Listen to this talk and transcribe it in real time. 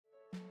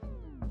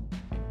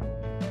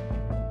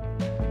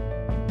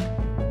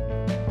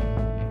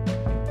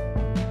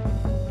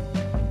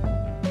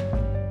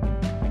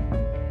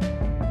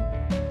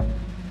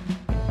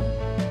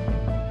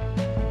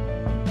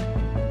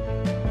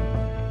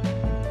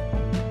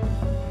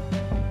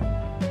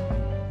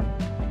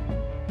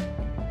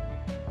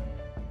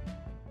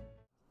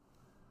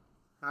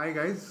Hi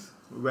guys,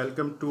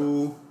 welcome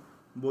to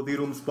Bodhi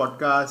Rooms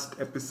podcast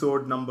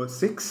episode number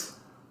 6.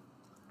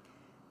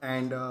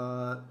 And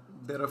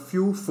there are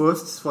few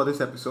firsts for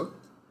this episode.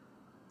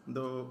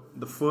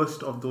 The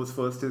first of those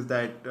firsts is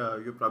that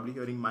you're probably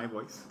hearing my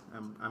voice.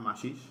 I'm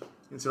Ashish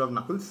instead of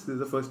Knuckles. This is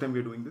the first time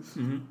we're doing this.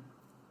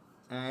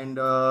 And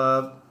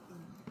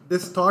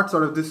this thought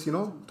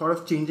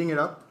of changing it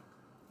up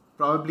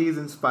probably is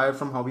inspired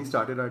from how we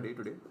started our day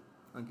today.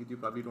 Ankit, you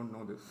probably don't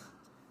know this.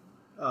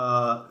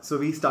 So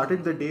we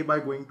started the day by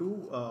going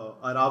to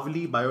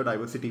Aravali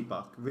Biodiversity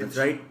Park, which That's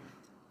right.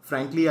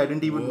 frankly I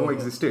didn't even know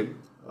existed.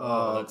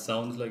 That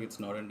sounds like it's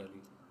not in Delhi.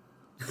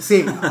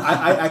 Same.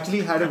 I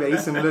actually had a very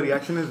similar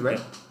reaction as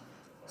well.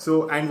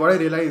 So, and what I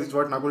realized,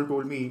 what Nakul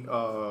told me,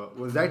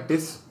 was that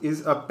this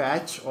is a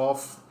patch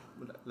of,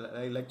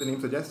 like the name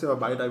suggests, a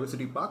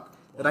biodiversity park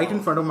right in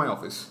front of my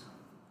office.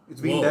 It's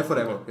been there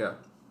forever. Okay. Yeah.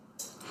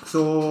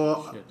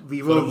 So Shit. we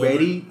For were a moment-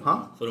 very,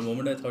 For a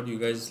moment, I thought you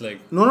guys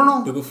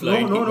No. took a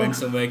flight, No. went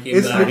somewhere, came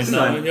It's back, and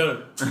literally- now you're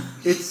here.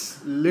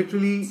 It's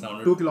literally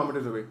Sounded- 2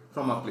 kilometers away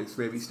from our place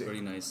where we stay.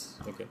 Pretty nice.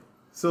 Okay.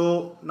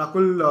 So,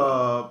 Nakul,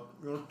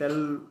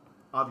 tell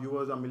our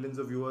viewers, our millions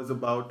of viewers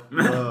about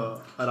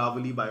the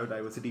Aravali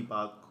Biodiversity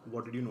Park.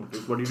 What did you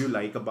notice? What did you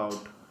like about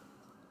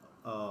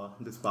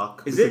this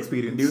park, Is this it?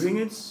 experience? Do you think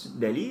it's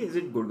Delhi? Is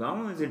it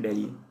Gurgaon or is it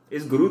Delhi?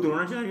 Is Guru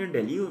Dronacharya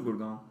Delhi or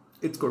Gurgaon?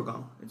 It's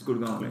Gurgaon. It's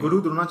Gurgaon. Right?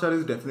 Guru Dronacharya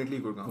is definitely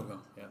Gurgaon. Okay.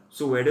 Yeah.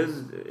 So where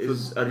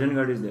is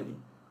Arjungad is Delhi?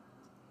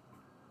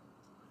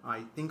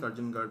 I think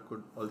Arjungad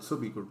could also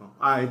be Gurgaon.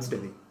 It's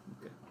Delhi.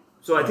 Okay.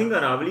 So I think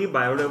Aravali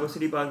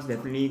Biodiversity Park is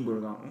definitely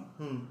Gurgaon,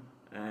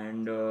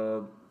 and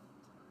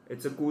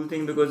it's a cool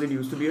thing because it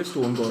used to be a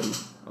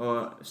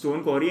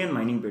stone quarry and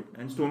mining pit,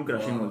 and stone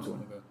crushing Wow. also.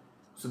 Okay.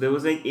 So there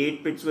was like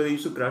 8 pits where they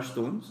used to crush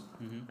stones,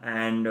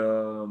 and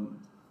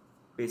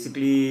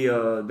basically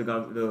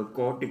the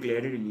court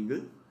declared it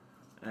illegal,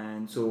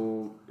 and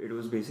so it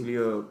was basically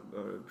a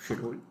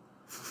shithole.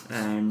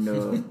 And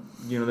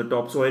the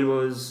topsoil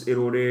was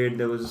eroded.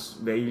 There was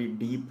very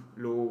deep,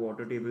 low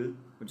water table,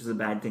 which is a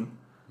bad thing,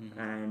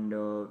 and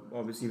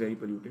obviously very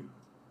polluted.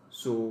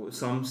 So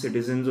some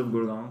citizens of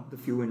Gurgaon, the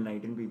few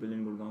enlightened people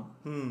in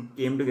Gurgaon,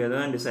 came together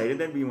and decided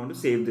that we want to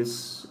save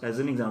this as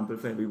an example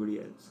for everybody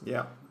else.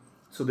 Yeah.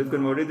 So they've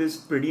converted this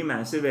pretty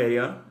massive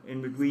area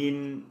in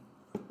between,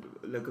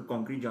 like a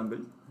concrete jungle,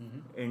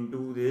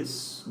 into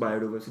this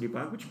biodiversity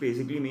park, which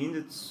basically means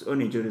it's a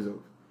nature reserve.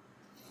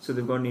 So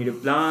they've got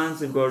native plants,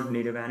 they've got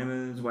native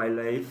animals,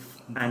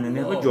 wildlife, and then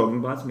they have a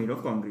jogging path made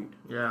of concrete,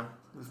 Yeah.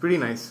 It's pretty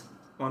nice.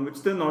 on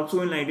which the not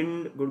so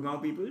enlightened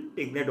Gurgaon people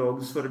take their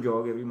dogs for a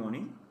jog every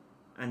morning,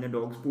 and the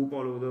dogs poop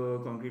all over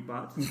the concrete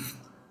path.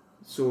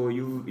 So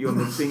you're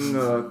mixing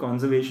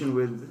conservation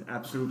with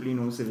absolutely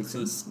no civic So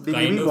sense. it's They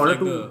kind really of wanted like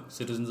to- the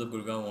citizens of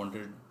Gurgaon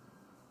wanted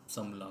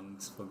some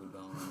lungs for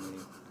Gurgaon. And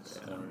they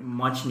just wanted-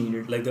 Much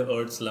needed. like the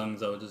Earth's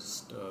lungs. I was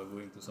just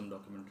going through some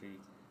documentary.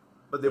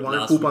 But they wanted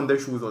Last poop week- on their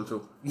shoes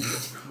also.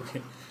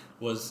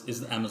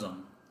 is the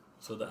Amazon.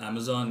 So the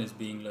Amazon is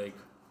being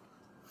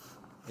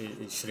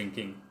is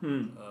shrinking.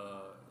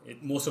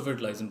 Most of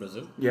it lies in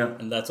Brazil. Yeah.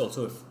 And that's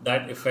also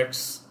that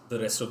affects the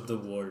rest of the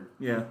world.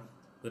 Yeah.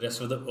 The rest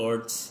of the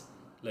Earth's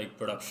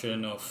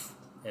production of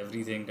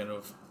everything kind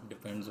of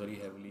depends very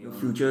heavily The on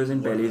future is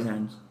in what- Pele's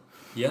hands.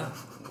 Yeah,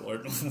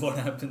 what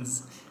happens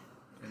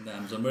in the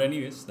Amazon. But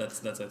anyways,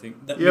 that's I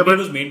think that Yeah, maybe it but-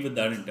 was made with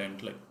that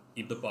intent,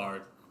 keep the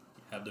park,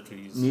 have the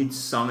trees. Needs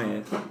some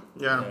air.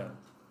 Yeah.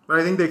 But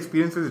I think the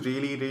experience is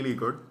really, really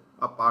good.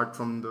 Apart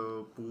from the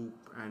poop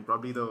and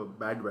probably the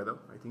bad weather,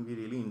 I think we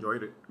really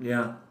enjoyed it.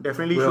 Yeah.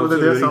 Definitely We're show that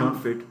also there's really some.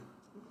 not fit.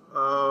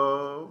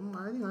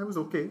 I think I was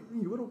okay.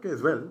 You were okay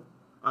as well.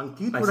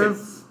 Ankit I would said-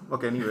 have.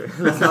 Okay, anyway,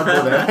 let's not go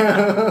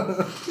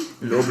there.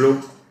 Low blow.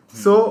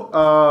 So,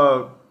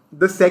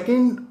 the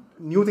second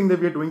new thing that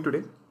we are doing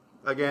today,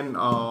 again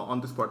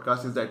on this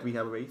podcast, is that we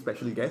have a very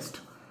special guest.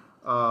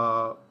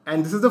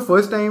 And this is the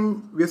first time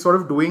we're sort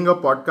of doing a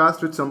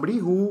podcast with somebody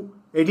who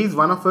at least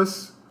one of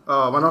us,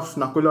 one of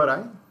Nakul or I,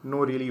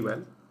 know really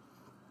well.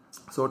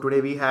 So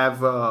today we have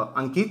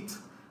Ankit,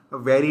 a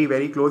very,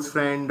 very close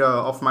friend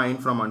of mine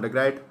from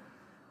undergrad.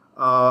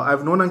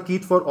 I've known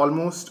Ankit for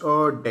almost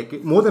a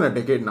decade, more than a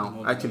decade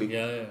now, actually.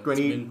 Yeah.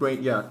 It's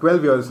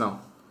 12 years now.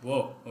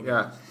 Whoa. Okay.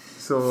 Yeah. We're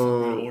So,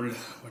 old,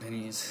 but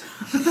anyways,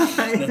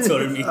 that's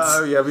what it means.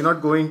 yeah, we're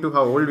not going to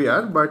how old we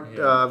are, but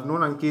I've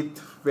known Ankit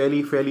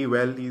fairly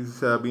well. He's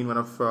been one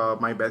of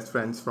my best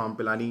friends from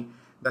Pilani.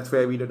 That's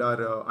where we did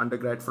our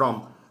undergrad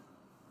from.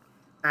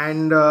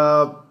 And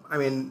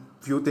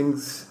few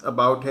things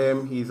about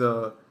him. He's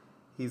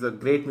a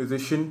great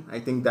musician. I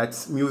think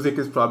music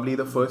is probably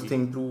the first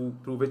thing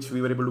through which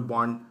we were able to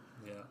bond.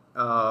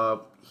 Yeah.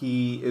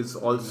 He is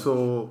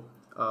also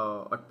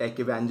a tech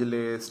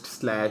evangelist /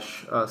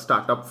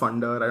 startup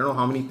funder. I don't know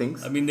how many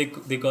things. I mean,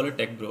 they call it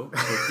tech bro, but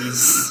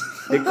he's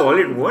They call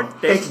it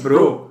what? Tech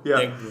bro. Yeah.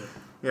 tech bro.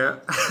 Yeah.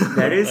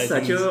 That is I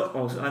such think a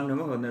awesome. I've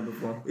never heard that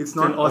before. It's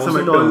not an awesome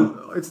at term.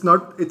 all. It's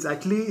not. It's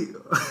actually.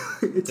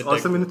 It's The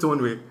awesome tech- in its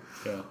own way.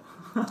 Yeah.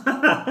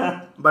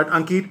 But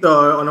Ankit,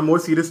 on a more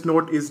serious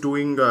note, is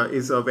doing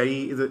is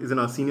in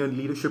a senior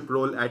leadership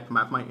role at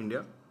MapMy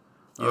India.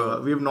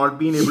 We have not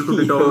been able to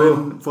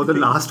determine for the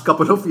last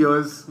couple of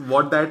years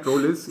what that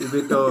role is. Is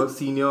it a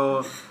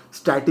senior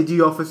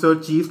strategy officer,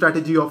 chief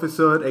strategy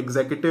officer,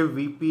 executive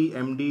VP,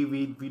 MD?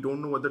 We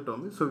don't know what the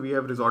term is, so we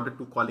have resorted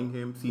to calling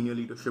him senior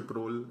leadership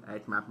role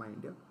at MapMy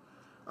India.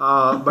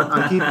 But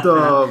Ankit,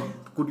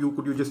 could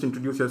you just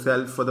introduce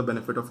yourself for the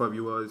benefit of our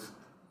viewers?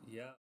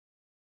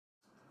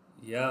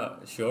 Yeah,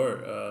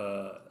 sure.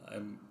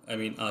 I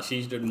mean,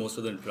 Ashish did most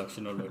of the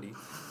introduction already,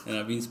 and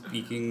I've been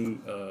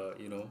speaking,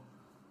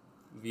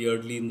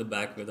 weirdly in the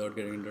back without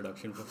getting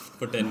introduction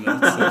for 10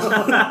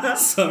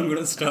 minutes. So I'm going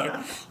to start.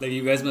 Like,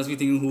 you guys must be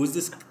thinking, who's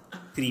this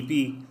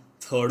creepy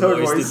third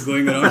voice that's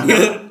going around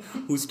here?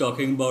 Who's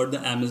talking about the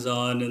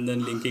Amazon and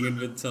then linking it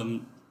with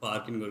some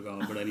park in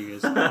Gurgaon? But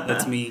anyways,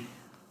 that's me,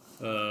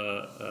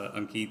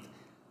 Ankit.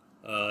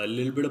 A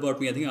little bit about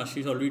me. I think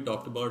Ashish already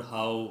talked about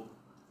how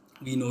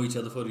we know each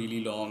other for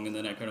really long, and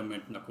then I kind of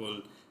met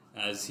Nakul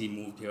as he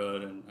moved here.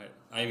 And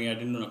I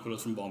didn't know Nakul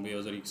was from Bombay. I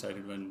was very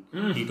excited when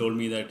he told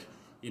me that,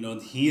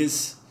 he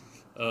is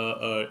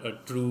a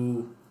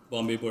true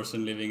Bombay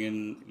person living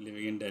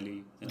in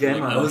Delhi. Jai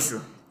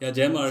Maharashtra.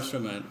 Jai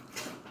Maharashtra, man.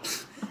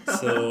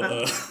 So,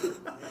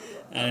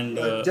 and...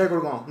 Jai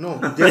Gurgaon. No,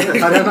 Jai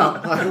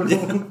Haryana. I don't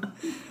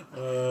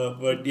know.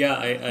 But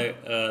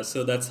yeah,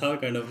 so that's how I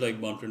kind of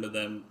like bumped into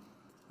them.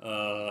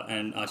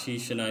 And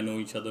Ashish and I know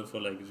each other for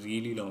like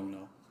really long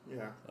now.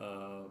 Yeah.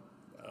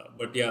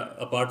 But yeah,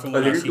 apart from A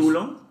little Ashish, too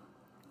long?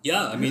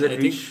 Yeah, I mean, Is it I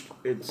think reached?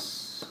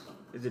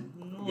 Is it?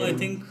 no, I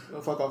think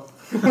Oh, fuck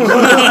off.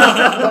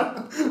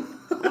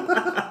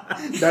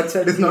 That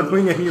side is not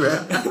going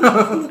anywhere.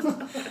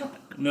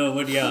 no,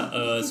 but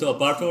yeah. So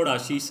apart from what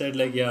Ashish said,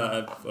 like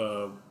yeah,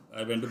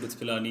 I went to BITS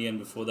Pilani, and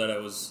before that I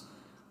was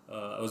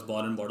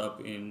born and brought up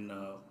in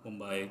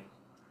Mumbai.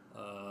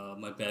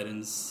 My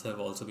parents have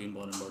also been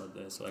born and brought up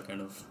there, so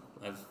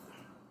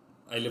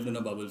I lived in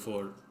a bubble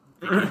for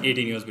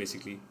 18 years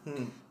basically,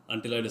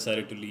 until I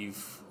decided to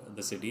leave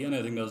the city, and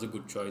I think that was a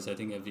good choice. I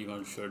think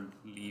everyone should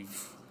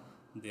leave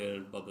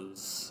their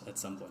bubbles at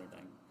some point in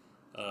time,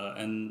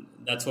 and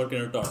that's what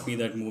kind of taught me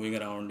that moving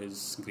around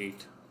is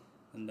great,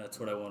 and that's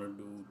what I want to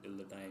do till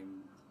the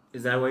time.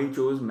 Is that why you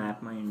chose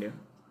MapMy India?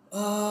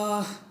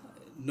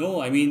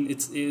 No, I mean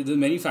there are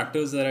many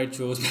factors that I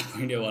chose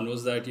MapMy India. One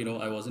was that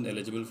I wasn't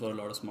eligible for a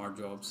lot of smart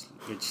jobs,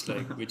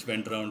 which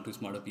went around to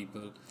smarter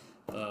people.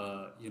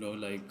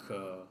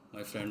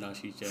 My friend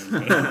Ashish Jain.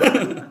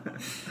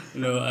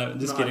 I'm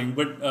just kidding.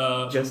 But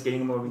Just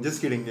kidding about me. Just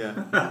kidding, yeah.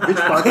 Which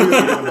part are you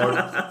kidding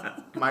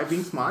about? My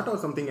being smart or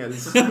something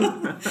else?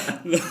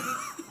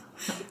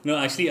 No,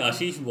 actually,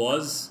 Ashish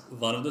was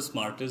one of the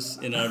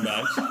smartest in our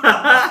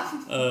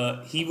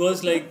batch. He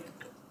was like,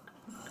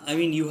 I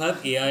mean, you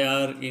have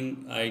AIR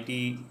in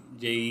IIT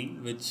JEE,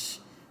 which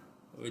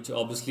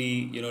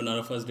obviously, none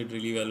of us did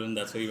really well, and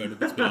that's why we went to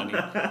BITS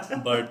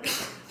Pilani. But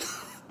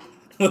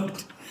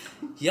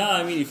yeah,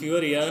 I mean, if you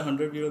were AIR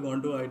 100, you would have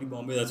gone to IIT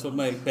Bombay. That's what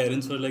my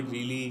parents were like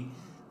really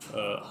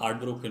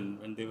heartbroken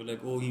when they were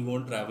like, oh, he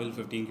won't travel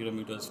 15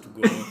 kilometers to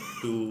go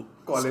to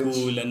College.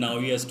 school, and now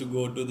he has to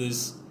go to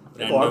this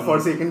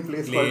God-forsaken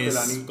place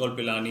called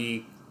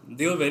Pilani.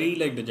 They were very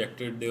like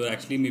dejected. They were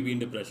actually maybe in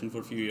depression for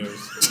a few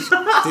years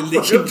till they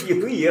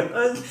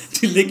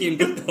came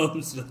to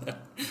terms with that.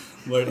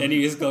 But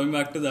anyways, coming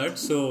back to that,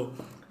 so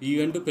we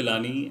went to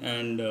Pilani,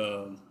 and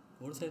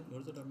what was I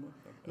talking about?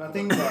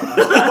 Nothing.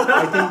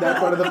 I think that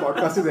part of the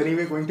podcast is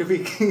anyway going to be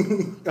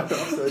cut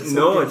off. So it's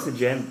No, okay. it's a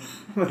gem.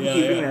 Yeah,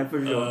 Keeping that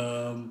for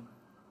sure.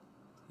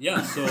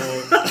 Yeah, so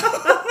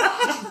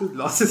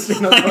Lost his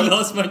train of I thought.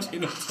 lost my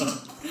train of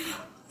thought.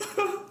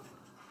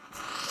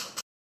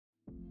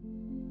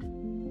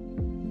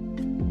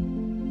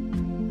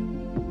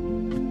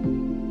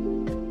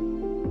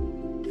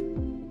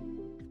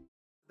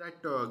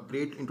 That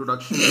great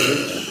introduction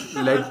which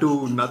led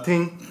to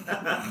nothing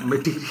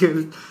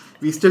material.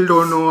 We still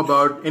don't know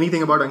about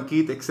anything about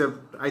Ankit, except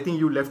I think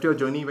you left your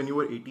journey when you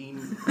were 18.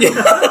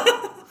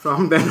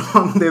 From then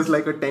on, there's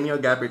like a 10-year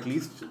gap at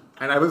least.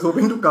 And I was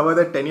hoping to cover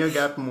that 10-year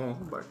gap more,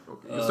 but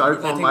okay. You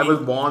started from I was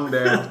born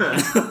there.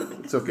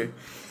 It's okay.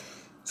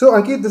 So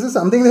Ankit, this is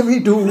something that we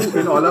do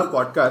in all our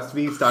podcasts.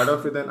 We start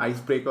off with an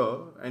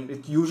icebreaker, and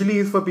it usually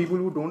is for people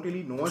who don't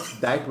really know us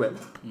that well.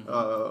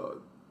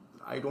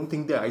 I don't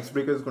think the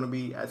icebreaker is going to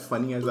be as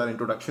funny as our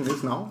introduction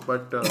is now,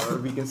 but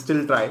we can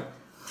still try.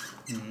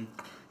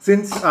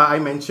 Since I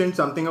mentioned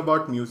something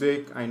about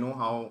music, I know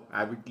how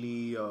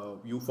avidly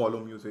you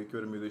follow music.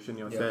 You're a musician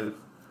yourself,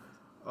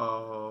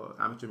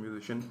 amateur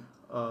musician.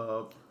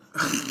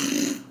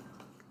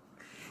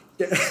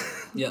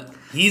 Yeah,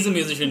 he's a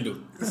musician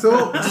too.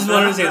 So I just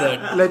wanted to say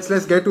that.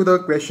 let's get to the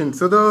question.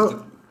 So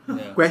the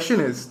Yeah. question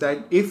is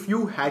that if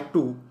you had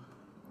to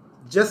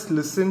just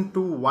listen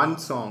to one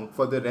song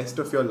for the rest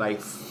of your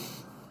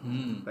life,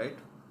 right?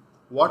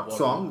 What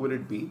song would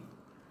it be?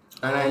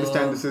 And I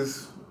understand this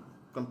is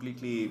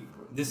completely...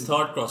 This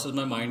thought crosses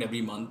my mind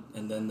every month,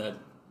 and then that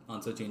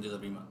answer changes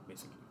every month,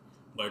 basically.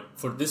 But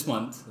for this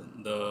month,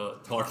 the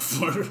thought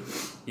for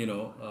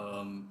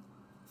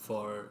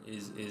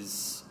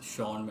is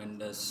Shawn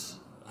Mendes.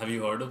 Have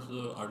you heard of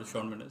the artist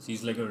Shawn Mendes?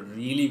 He's like a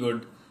really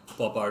good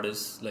pop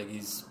artist. Like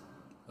he's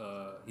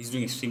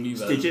doing extremely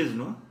well. Stitches,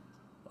 no?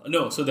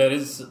 No, so there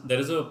is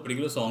a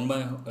particular song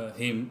by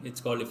him.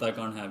 It's called "If I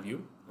Can't Have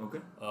You." Okay.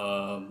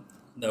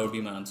 That would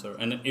be my answer.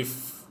 And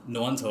if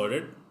no one's heard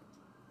it,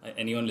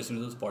 anyone listening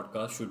to this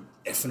podcast should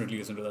definitely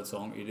listen to that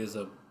song. It is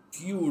a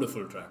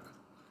beautiful track.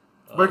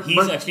 But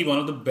he's actually one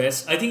of the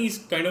best. I think he's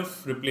kind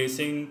of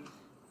replacing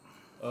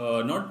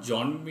not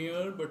John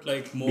Mayer, but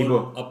like more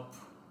Bieber. up.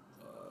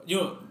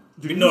 No,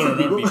 not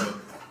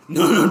Bieber.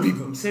 No, not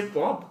Bieber. You said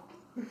pop?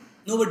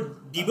 No,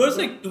 but Bieber's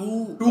like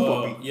too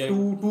poppy. yeah,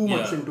 Too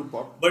much yeah. into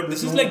pop. But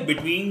this is like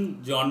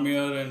between John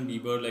Mayer and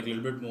Bieber, like a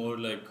little bit more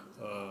like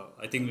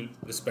I think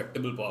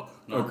respectable pop,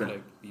 not Okay.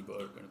 like Bieber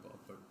kind of pop.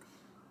 But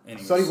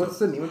anyway, Sorry, what's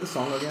the name of the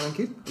song again,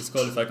 Ankit? It's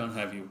called "If I Can't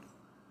Have You."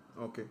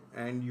 Okay,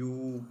 and you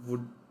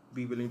would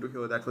be willing to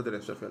hear that for the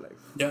rest of your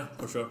life. Yeah,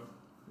 for sure.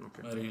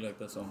 Okay, I really like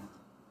that song.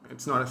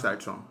 it's not a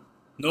sad song.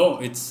 No,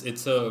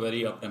 it's a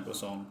very up tempo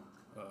song.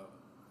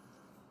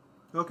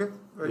 Okay,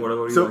 What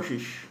about you, so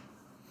Ashish?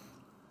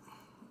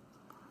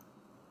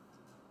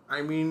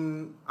 I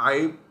mean,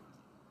 I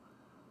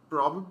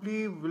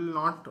probably will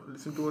not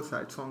listen to a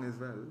sad song as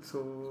well.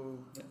 So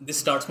This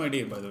starts my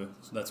day, by the way.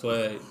 So that's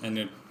why, and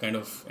it kind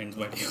of ends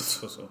my day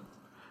also. So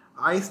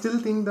I still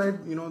think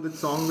that the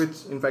song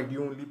which in fact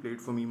you only played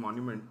for me,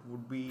 Monument,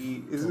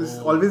 is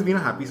always been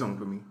a happy song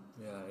to me.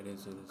 yeah, it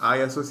is. I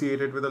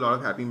associate it with a lot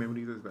of happy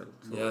memories as well.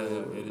 So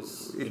Yeah, it is.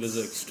 It is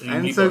extremely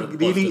and it's a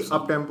positive really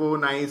song. up tempo,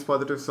 nice,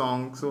 positive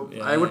song. So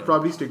Yeah, I would yeah.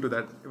 probably stick to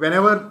that.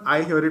 Whenever I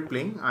hear it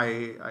playing, I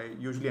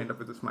usually end up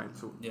with a smile.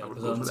 So Yeah, I would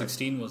go for that.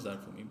 2016 was that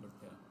for me, but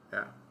yeah.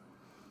 Yeah.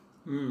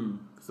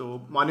 So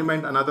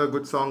Monument, another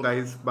good song,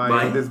 guys, by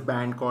this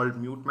band called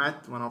Mute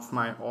Math, one of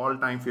my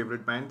all-time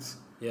favorite bands.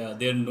 Yeah,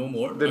 they're no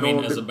more. They're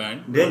as a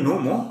band. There no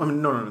more? I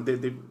mean, no, they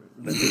They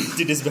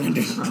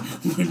disbanded.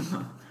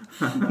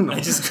 I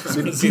just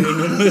couldn't see the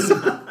numbers.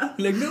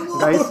 Like, no more.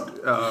 guys,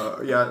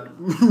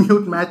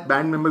 Mute Math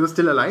band members are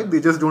still alive. They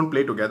just don't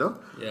play together.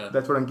 Yeah.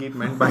 That's what Ankit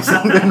meant by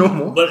saying they're no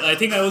more. But I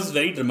think I was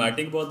very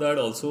dramatic about that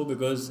also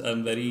because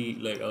I'm very,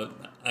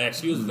 I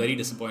actually was very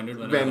disappointed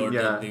when I heard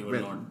that they were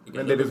not when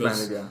together they because,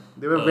 disbanded, yeah.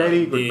 They were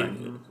very good they-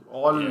 band.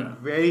 All yeah.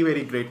 very,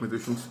 very great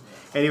musicians.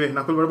 Anyway,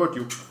 Nakul, what about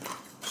you?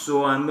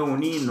 So I'm the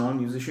only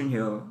non-musician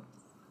here,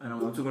 and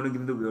I'm also going to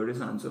give the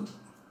weirdest answer.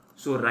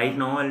 So right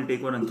now I'll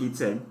take what Ankit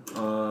said,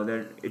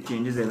 that it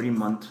changes every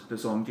month. The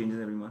song changes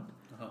every month.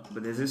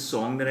 But there's this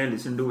song that I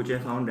listened to which I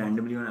found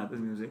randomly on Apple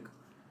Music.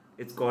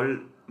 It's called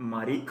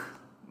Marik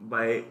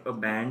by a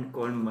band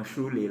called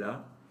Mashru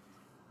Leila.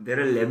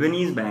 They're a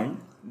Lebanese band.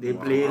 They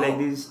play like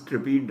this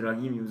trippy,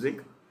 druggy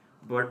music.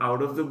 But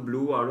out of the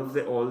blue, out of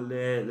all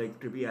their like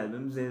trippy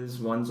albums, there's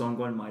one song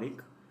called Marik.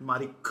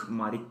 Marik.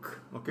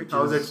 Okay, which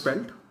how's it is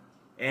spelled?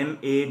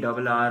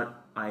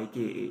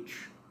 MARRIKH.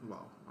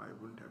 Wow, I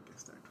wouldn't have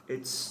guessed that.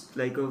 It's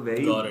like a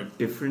very Got it.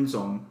 different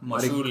song.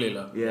 Mashur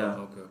Leila. Yeah.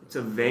 Okay. It's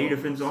a very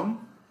different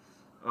song.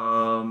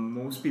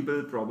 Most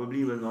people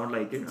probably will not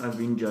like it. I've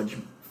been judged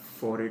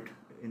for it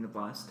in the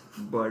past.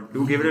 But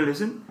do give it a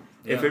listen.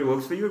 If Yeah. it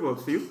works for you, it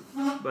works for you.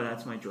 But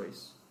that's my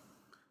choice.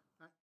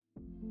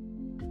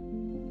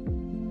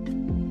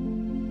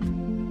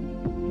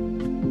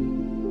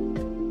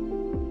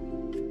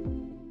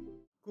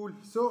 Cool.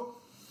 So,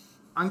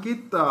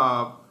 Ankit,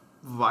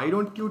 why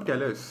don't you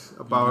tell us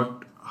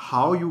about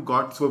how you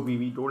got? So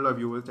we told our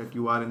viewers that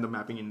you are in the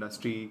mapping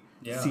industry,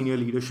 Yeah. senior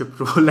leadership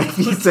role, like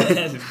we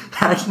said,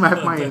 #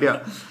 My India.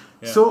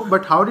 Yeah. So,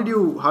 but how did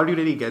you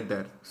really get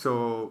there?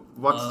 So,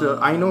 what's the?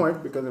 I know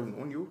it because I've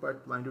known you,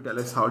 but why don't you tell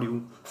us how do you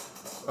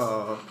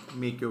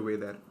make your way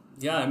there?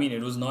 Yeah, I mean,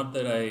 it was not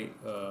that I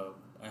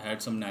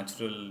had some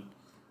natural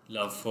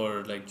love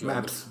for like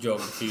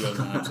geography or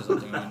maps or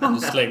something. I mean,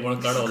 just like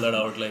want to cut all that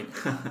out. Like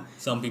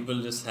some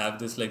people just have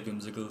this like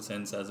whimsical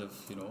sense as if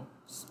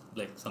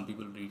like some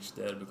people reached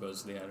there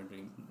because they had a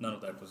dream. None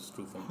of that was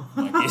true for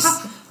my case.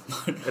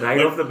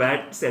 Right off the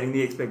bat, setting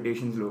the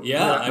expectations low.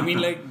 Yeah, I mean,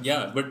 like,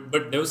 yeah,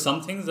 but there were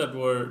some things that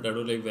were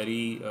like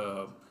very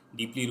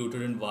deeply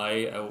rooted in why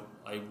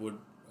I would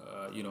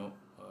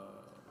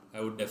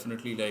I would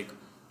definitely like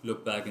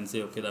look back and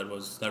say, okay, that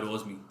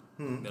was me.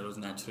 That was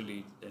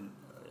naturally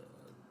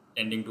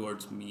tending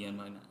towards me and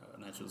my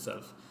natural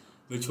self,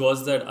 which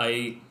was that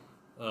I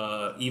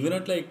even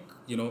at like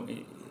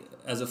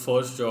as a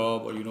first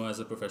job or as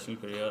a professional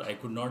career, I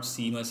could not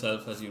see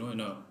myself as in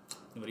a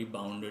very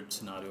bounded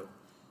scenario.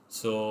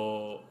 So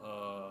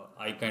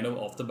I kind of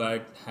off the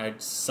bat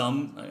had some.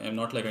 I'm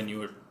not like I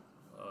knew it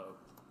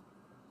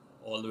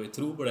all the way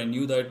through, but I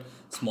knew that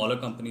smaller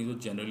companies would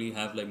generally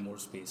have like more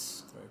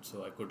space, right?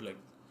 So I could like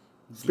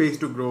Space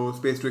to grow,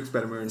 space to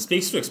experiment.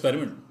 space to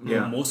experiment.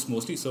 Yeah.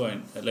 Mostly so,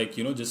 and like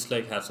just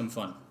like have some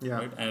fun. Yeah.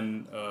 Right?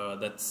 And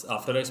that's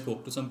after I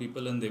spoke to some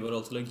people, and they were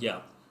also like,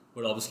 yeah,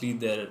 but obviously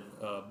there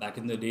back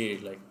in the day,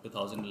 like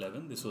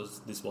 2011,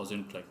 this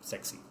wasn't like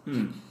sexy.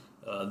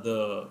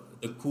 the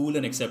cool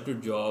and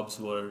accepted jobs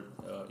were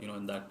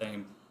in that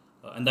time,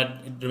 and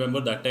remember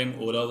that time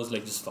Ola was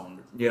like just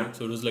founded. Yeah.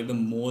 So it was like the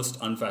most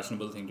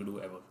unfashionable thing to do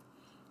ever.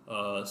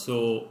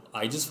 So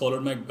I just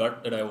followed my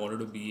gut that I wanted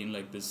to be in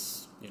like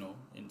this,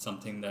 in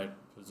something that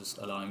was just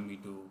allowing me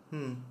to.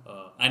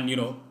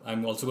 And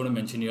I'm also going to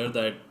mention here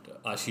that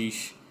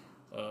Ashish,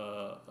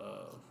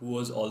 who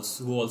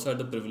also had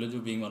the privilege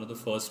of being one of the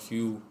first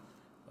few,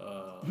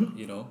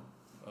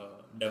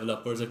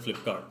 developers at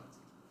Flipkart.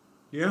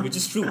 Yeah. Which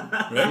is true,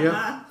 right?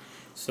 Yeah.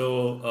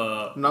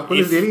 So Nakul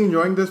is really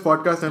enjoying this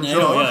podcast, I'm I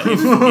sure. know,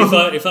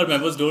 yeah. If our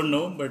members don't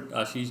know, but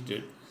Ashish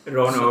did.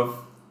 Run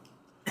off.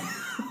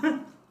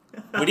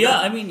 But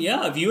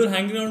yeah, we were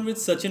hanging around with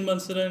Sachin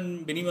Bansal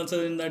and Binny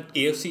Bansal in that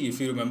KFC, if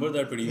you remember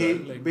that pretty Hey,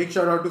 well. Like, big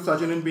shout out to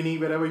Sachin and Binny,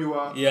 wherever you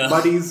are. Yeah.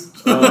 Buddies.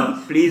 Please invest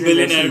in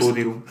Billionaires.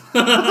 Bodhi Room.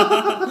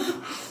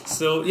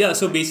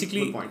 so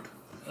basically, Good point.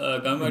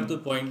 coming back to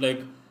the point,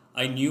 like,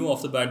 I knew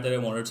off the bat that I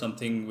wanted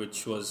something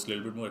which was a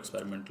little bit more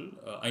experimental.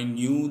 I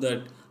knew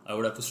that I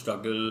would have to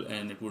struggle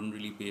and it wouldn't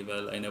really pay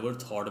well. I never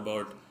thought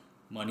about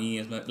money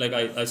as much. Like,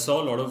 I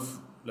saw a lot of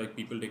like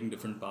people taking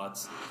different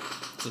paths.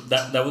 So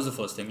that was the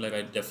first thing. Like,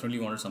 I definitely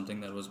wanted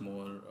something that was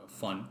more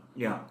fun.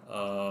 Yeah.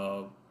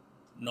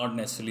 Not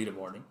necessarily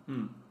rewarding.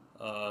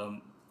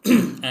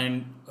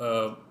 And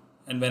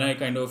when I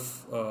kind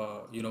of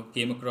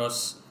came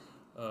across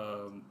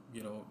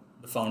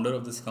the founder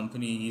of this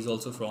company, he's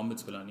also from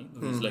Bits Pilani.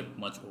 He's like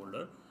much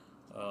older.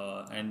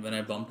 And when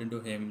I bumped into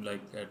him,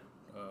 like I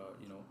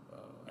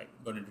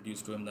got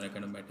introduced to him. Then I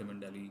kind of met him in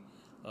Delhi.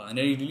 And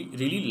I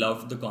really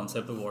loved the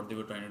concept of what they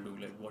were trying to do.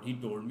 Like, what he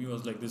told me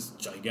was like this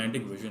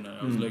gigantic vision, and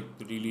I was like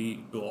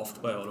really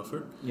dwarfed by all of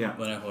it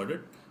when I heard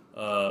it.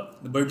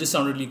 But it just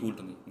sounded really cool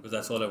to me because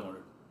that's all I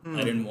wanted.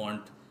 I didn't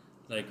want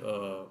like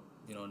a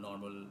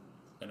normal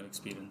kind of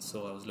experience.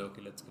 So I was like,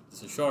 okay, let's give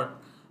this a shot.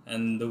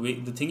 And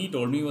the thing he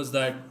told me was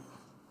that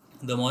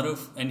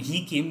and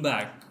he came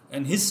back,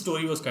 and his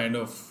story was kind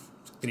of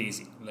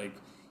crazy. Like,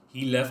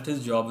 he left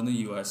his job in the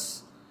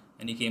US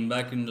and he came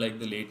back in like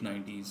the late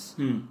 90s.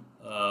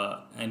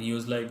 And he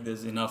was like,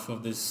 there's enough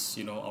of this,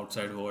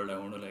 outside world. I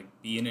want to like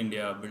be in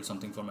India, build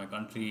something for my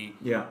country,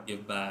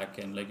 give back,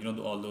 and like,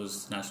 all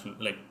those national,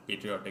 like,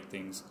 patriotic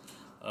things.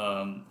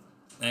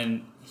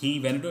 And he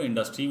went into an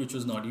industry which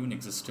was not even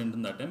existent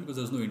in that time because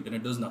there was no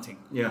internet, there was nothing.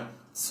 Yeah.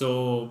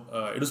 So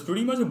it was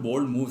pretty much a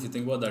bold move if you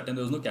think about that time.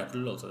 There was no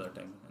capital also that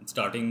time, and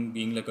starting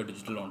being like a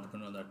digital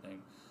entrepreneur that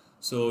time.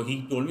 So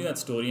he told me that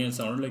story and it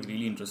sounded like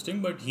really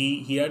interesting, but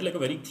he had like a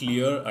very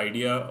clear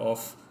idea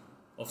of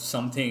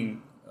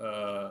something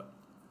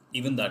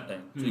even that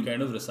time. So he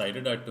kind of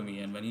recited that to me,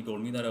 and when he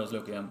told me that, I was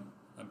like, okay,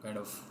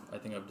 I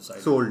think I've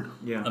decided. Sold.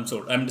 Yeah. I'm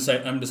sold. I'm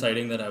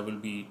deciding that I will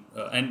be.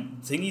 And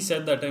the thing he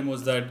said that time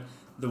was that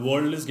the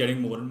world is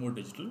getting more and more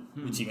digital,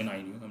 which even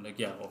I knew. I'm like,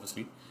 yeah,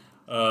 obviously.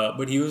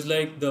 But he was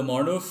like, the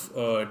amount of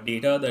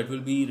data that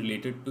will be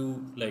related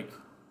to like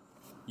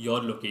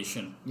your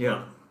location,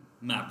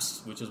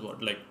 maps, which is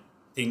what, like,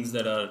 things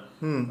that are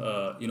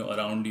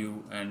around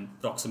you and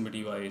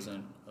proximity wise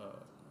and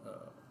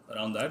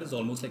around that is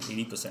almost like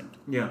 80%.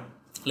 Yeah.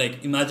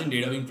 Like, imagine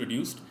data being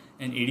produced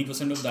and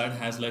 80% of that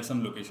has like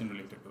some location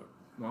related to it.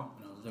 Wow.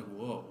 And I was like,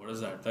 whoa, what is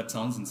that? That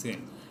sounds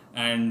insane.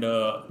 And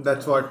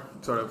that's what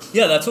sort of.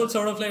 Yeah, that's what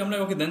sort of like, I'm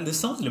like, okay, then this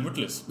sounds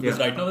limitless because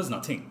right now there's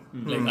nothing.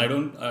 Like,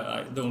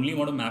 the only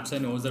amount of maps I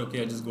know is that,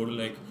 okay, I just go to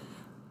like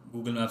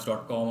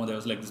googlemaps.com, or there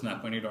was like this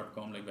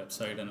mapmoney.com like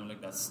website, and I'm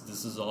like,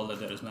 this is all that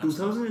there is. Maps.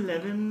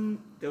 2011,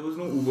 there was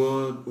no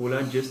Uber.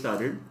 Ola just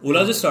started.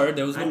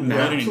 There was no And Uber in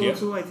maps India.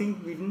 also, I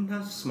think we didn't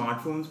have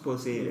smartphones per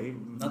se, right?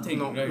 Nothing.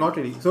 No, right? not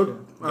really. So,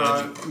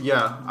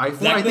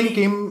 iPhone I think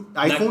came.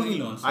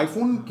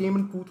 iPhone came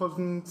in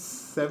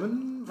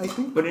 2007, I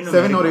think. But in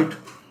 7 or 8. America.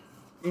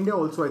 India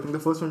also, I think the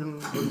first one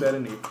was there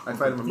in 8,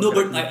 if I remember. No,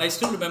 but correctly. I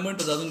still remember in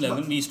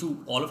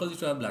 2011, all of us used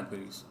to have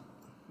Blackberries.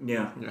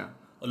 Yeah. Yeah.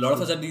 A lot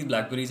of us had these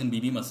Blackberries and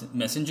BB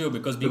Messenger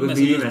because BB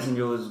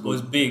Messenger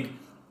was big.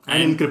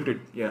 And encrypted.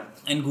 Yeah.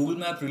 And Google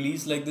Map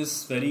released like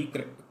this very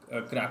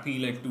crappy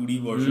like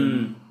 2D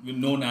version with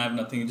no nav,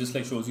 nothing. It just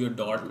like shows you a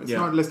dot.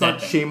 Let's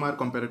not shame our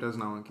competitors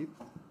now, Ankit.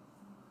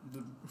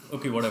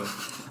 Okay, whatever.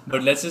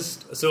 But let's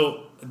just...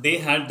 So, they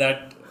had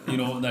that,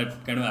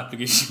 that kind of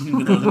application in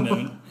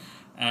 2011.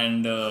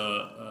 And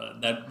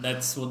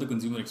that's what the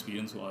consumer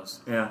experience was.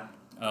 Yeah.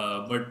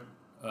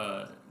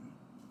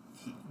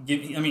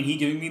 He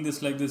giving me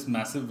this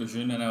massive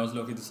vision, and I was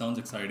like, okay, this sounds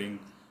exciting.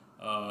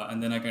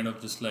 And then I kind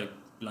of just like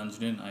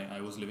plunged in.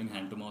 I was living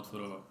hand to mouth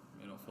for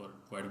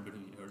quite a bit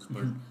of years,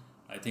 but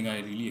I think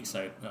I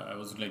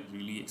was like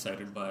really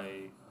excited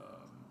by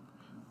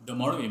the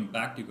amount of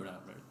impact you could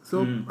have, right?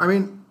 So, I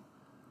mean,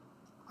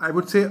 I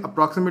would say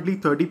approximately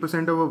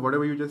 30% of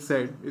whatever you just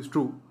said is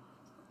true.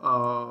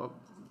 No,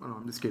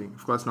 I'm just kidding.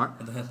 Of course not.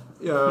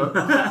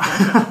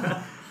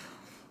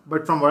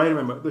 But from what I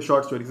remember, the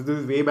short story. So this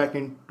is way back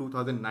in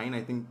 2009.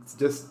 I think it's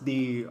just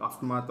the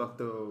aftermath of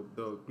the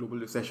global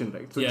recession,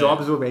 right? So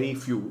jobs were very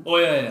few. Oh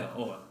yeah.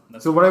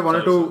 So what I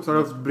wanted to sort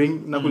of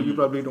bring, Nakul, you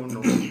probably don't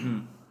know.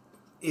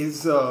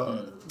 is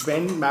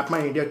when Map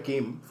My India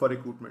came for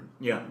recruitment.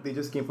 Yeah. They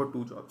just came for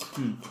 2 jobs,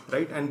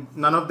 right? And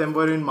none of them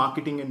were in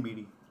marketing and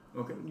BD.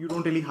 Okay. You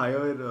don't really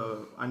hire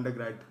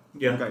undergrad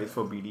guys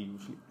for BD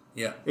usually.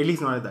 Yeah. At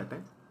least not at that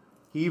time.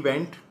 He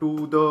went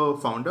to the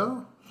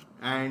founder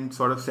and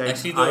sort of said,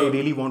 Actually, I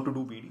really want to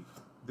do BD.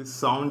 This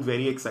sounds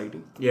very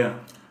exciting. Yeah.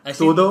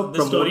 Actually, So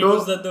the story promoter-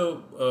 was that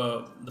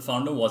the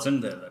founder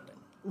wasn't there that time.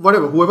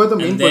 Whatever, whoever the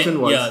main And then,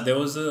 person was. yeah, there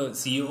was a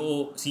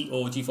CEO,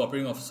 Chief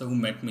Operating Officer, who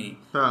met me,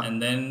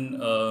 and then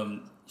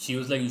she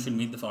was like, "You should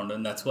meet the founder,"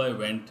 and that's why I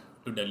went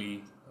to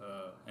Delhi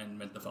and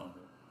met the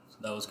founder. So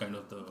that was kind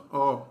of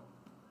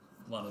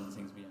one of the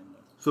things behind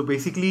that. So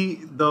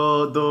basically,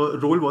 the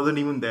role wasn't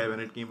even there when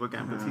it came for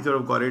campus. He sort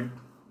of got it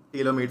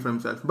tailor-made for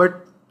himself.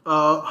 But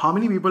how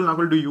many people,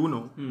 Nakul, do you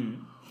know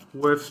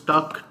who have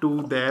stuck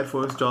to their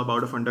first job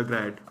out of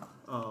undergrad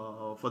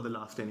for the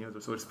last 10 years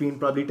or so? It's been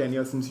probably 10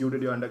 years since you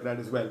did your undergrad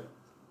as well.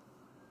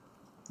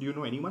 Do you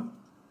know anyone?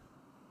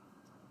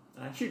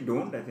 I actually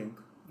don't, I think.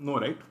 No,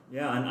 right?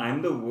 Yeah, and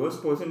I'm the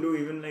worst person to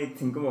even like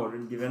think about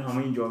it, given how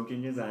many job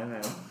changes I have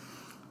had.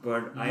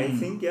 But I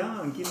think,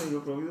 Ankit,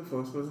 you're probably the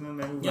first person I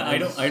met who Yeah,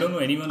 has I don't know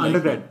anyone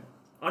Undergrad. like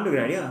me.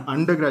 Undergrad, yeah.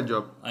 Undergrad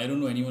job. I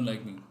don't know anyone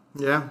like me.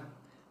 Yeah.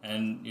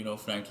 And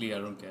frankly, I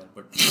don't care.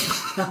 But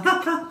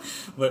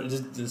but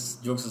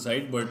just jokes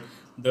aside, but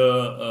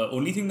the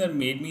only thing that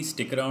made me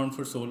stick around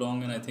for so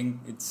long, and I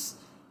think it's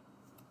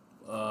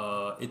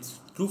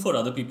true for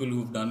other people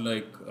who've done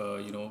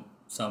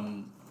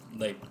some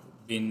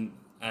been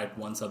at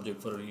one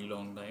subject for a really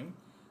long time,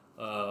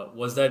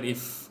 was that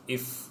if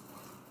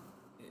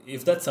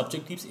that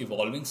subject keeps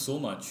evolving so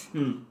much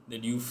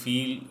that you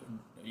feel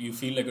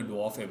like a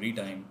dwarf every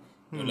time,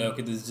 you're like,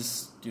 okay, there's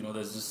just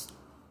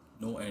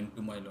no end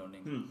to my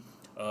learning.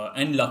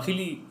 And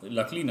luckily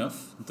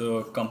enough,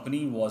 the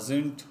company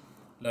wasn't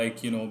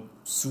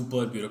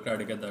super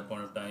bureaucratic at that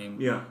point of time.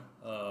 Yeah.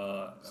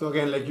 So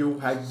again, you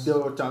had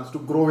the chance to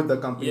grow with the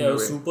company. Yeah, in it a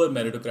was way. super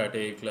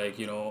meritocratic.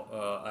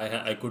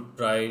 I could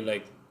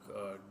try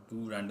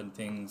do random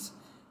things.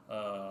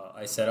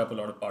 I set up a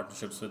lot of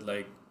partnerships with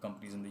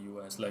companies in the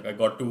US. I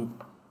got to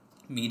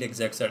meet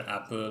execs at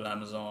Apple,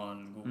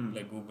 Amazon,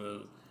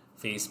 Google,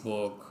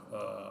 Facebook,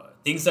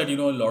 things that a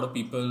lot of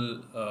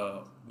people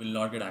will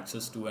not get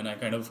access to, and I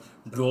kind of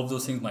drove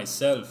those things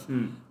myself.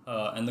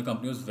 And the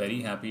company was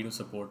very happy to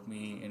support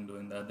me in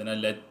doing that. Then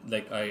I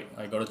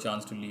got a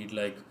chance to lead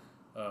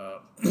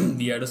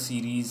we had a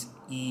Series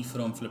E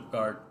from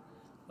Flipkart,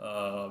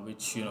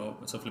 which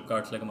so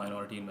Flipkart's like a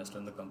minority investor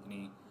in the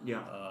company.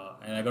 Yeah.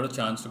 And I got a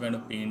chance to kind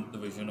of paint the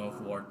vision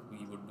of what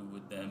we would do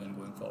with them and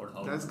going forward,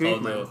 how That's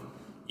great, the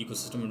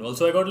ecosystem would.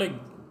 Also, I got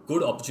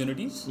good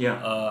opportunities.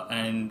 Yeah.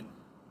 And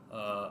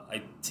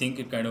I think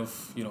it kind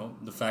of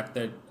the fact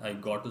that I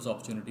got those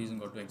opportunities and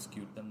got to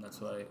execute them.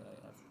 That's why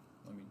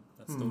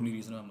that's the only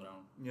reason I'm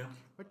around. Yeah.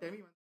 But tell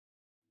me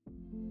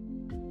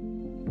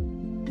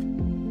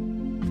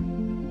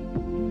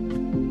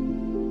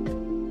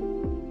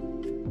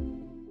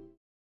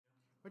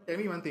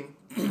one thing.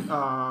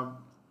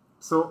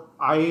 So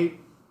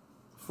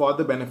for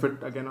the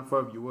benefit again of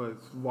our viewers,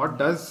 what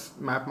does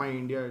Map My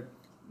India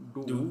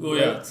do? Oh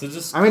yeah, so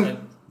just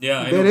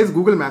there is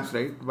Google Maps,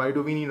 right? Why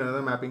do we need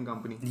another mapping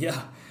company?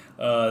 Yeah,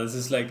 this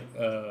is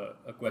a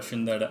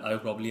question that I'll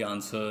probably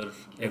answer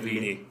every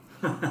day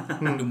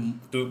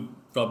to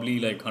probably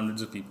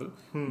hundreds of people.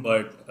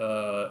 But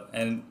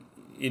and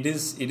it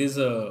is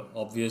a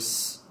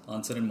obvious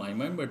answer in my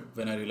mind, but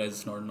when I realize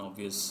it's not an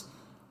obvious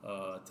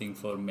thing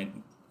for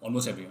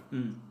almost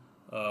everyone.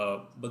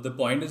 But the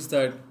point is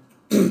that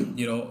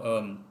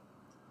you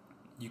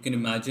can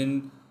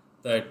imagine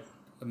that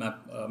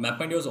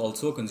MapMindia was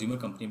also a consumer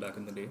company back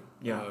in the day.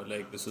 Yeah.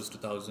 This was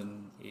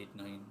 2008,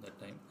 9 that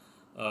time.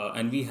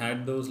 And we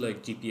had those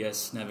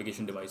GPS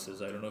navigation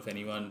devices. I don't know if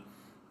anyone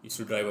used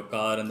to drive a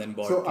car and then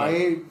bought. So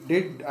I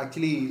did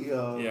actually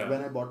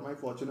when I bought my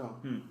Fortuner.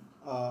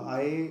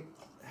 I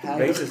had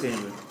Very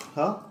sustainable.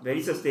 Huh?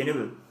 Very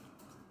sustainable.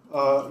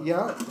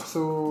 Yeah.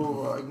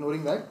 So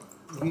ignoring that,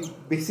 we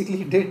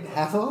basically did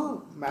have a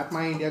Map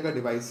My India ka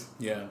device.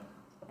 Yeah.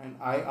 And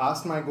I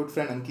asked my good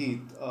friend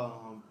Ankit,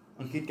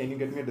 Ankit, can you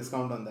get me a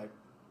discount on that?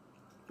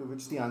 To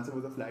which the answer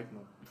was a flat no.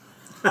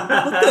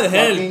 What the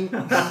hell?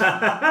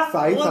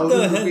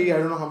 5,000 rupee, I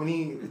don't know how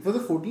many. It was a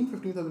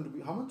 15,000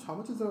 rupee. How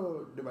much is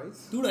a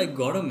device? Dude, I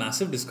got a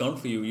massive discount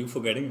for you. You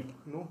forgetting it?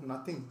 No,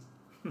 nothing.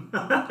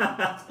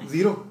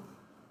 0.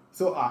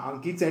 So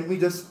Ankit sent me,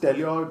 just tell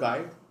your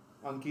guy,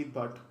 Ankit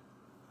Bhatt.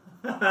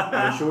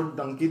 I showed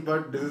Ankit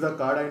Bhatt, this is a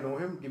card, I know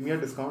him, give me a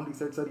discount. He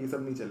said, sir, ye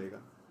sab nahi chalega.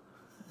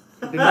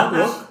 It did not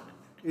work.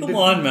 Come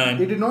on,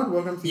 man. It did not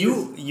work. I'm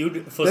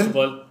serious. First of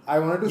all, I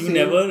wanted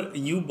to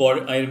you bought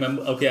it. I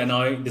remember. Okay,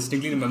 now I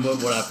distinctly remember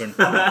what happened.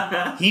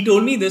 He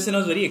told me this, and I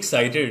was very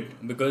excited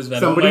because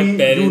when my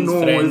parents'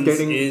 friends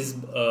is,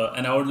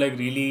 and I would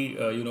really,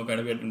 kind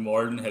of get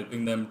involved in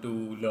helping them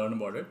to learn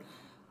about it.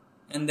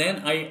 And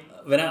then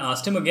when I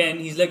asked him again,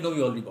 he's like, "No,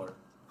 we already bought it."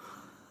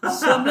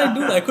 So I'm like,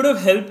 dude, I could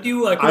have helped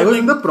you. I was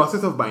in the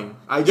process of buying.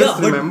 I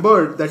just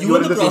remembered that you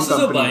were in the same company.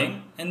 You were in the process of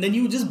buying, and then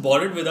you just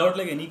bought it without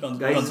like any Guys,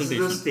 this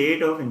consultation. is the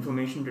state of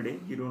information today.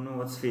 You don't know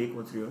what's fake,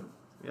 what's real.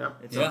 Yeah.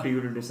 It's Yeah. up to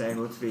you to decide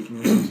what's fake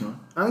news and what's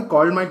not. I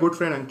called my good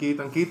friend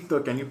Ankit. Ankit,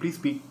 can you please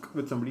speak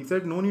with somebody? He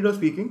said, no need of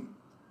speaking.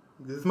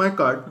 This is my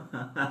card.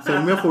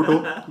 Send me a photo.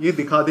 Ye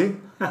dikha de.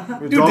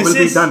 Your job this will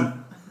be is- done.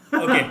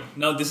 Okay,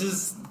 now this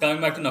is coming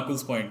back to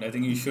Knuckles' point. I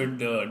think you should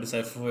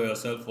decipher for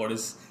yourself what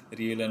is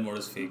real and what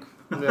is fake.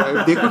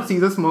 Yeah, if they could see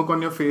the smirk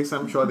on your face,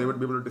 I'm sure they would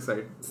be able to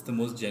decide. It's the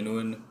most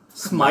genuine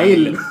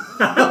Smile.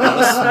 not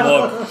a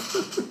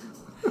smirk.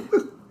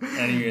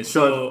 Anyway,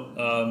 Sure.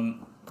 so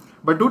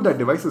But dude, that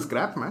device is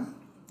crap, man.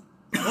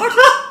 What?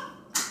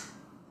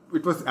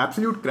 It was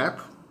absolute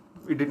crap.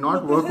 It did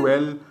not work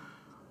well.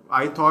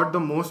 I thought the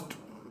most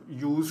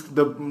used,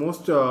 the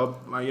most,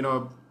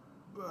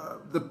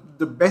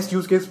 the best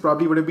use case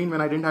probably would have been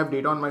when I didn't have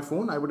data on my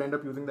phone. I would end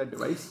up using that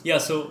device. yeah,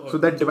 so So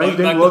that device coming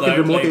back didn't to work in that,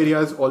 remote like,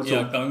 areas also.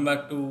 Yeah, coming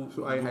back to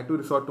So I had to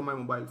resort to my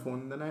mobile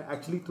phone. Then I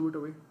actually threw it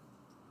away.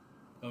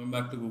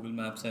 Google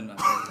Maps and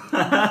Maps.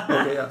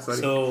 Okay, yeah, sorry.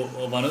 So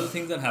one of the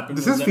things that happened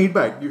This was is that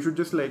feedback. You should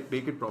just like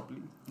take it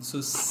properly. this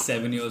was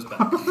 7 years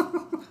back.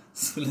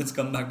 So let's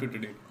come back to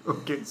today.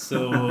 Okay.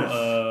 So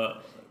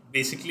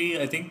basically,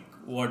 I think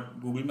what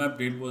Google Map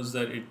did was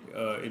that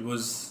it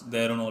was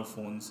there on all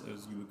phones. It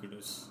was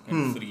ubiquitous,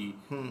 kind of free,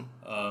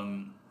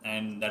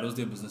 and that was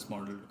their business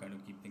model to kind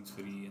of keep things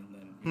free and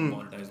then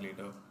monetize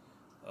later.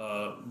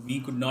 We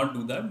could not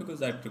do that because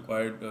that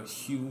required a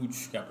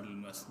huge capital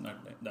investment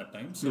at that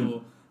time.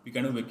 So we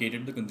kind of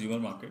vacated the consumer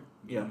market.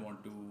 We didn't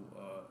want to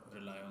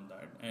rely on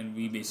that, and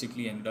we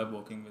basically ended up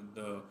working with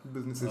the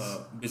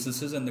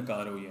businesses and the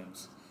car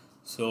OEMs.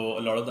 So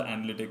a lot of the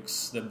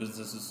analytics that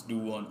businesses do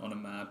on a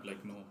map,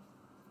 like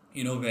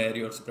where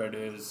your spread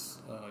is.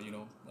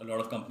 A lot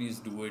of companies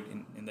do it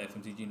in the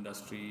FMCG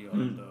industry or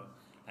in the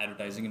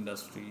advertising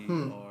industry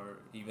or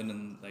even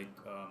in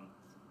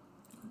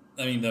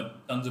there are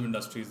tons of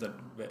industries that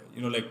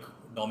like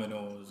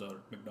Domino's or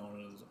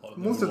McDonald's. All of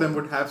Most of them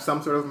would have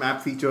some sort of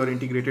map feature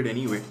integrated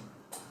anyway.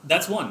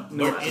 That's one.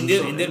 No, But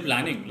in their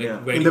planning,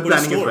 like where In do the you put a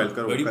planning as store? well,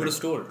 correct, Where do you put a correct,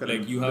 store? correct.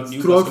 Like you have It's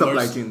new throughout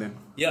customers. supply chain then.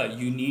 Yeah,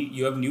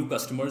 you have new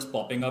customers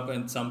popping up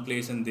in some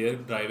place and they're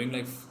driving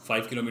like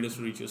 5 kilometers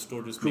to reach your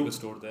store. Just make a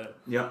store there.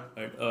 Yeah.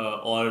 Right?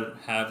 Or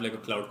have like a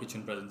cloud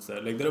kitchen presence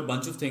there. Like there are a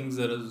bunch of things.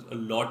 There is a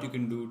lot you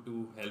can do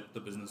to help the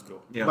business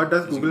grow. Yeah. But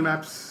does Google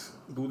Maps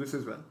do this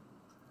as well?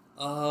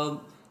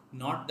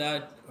 Not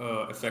that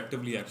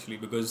effectively actually,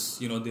 because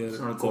their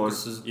not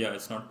focus is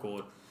it's not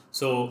core.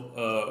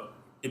 So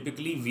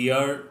typically we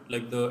are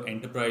like the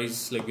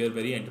enterprise, like we are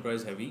very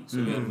enterprise heavy, so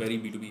we are very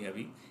B2B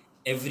heavy.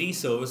 Every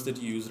service that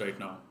you use right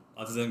now,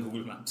 other than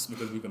Google Maps,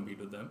 because we compete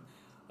with them,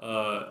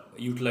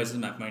 utilizes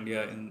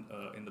MapMyIndia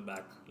in the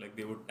back. Like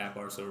they would tap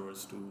our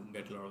servers to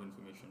get a lot of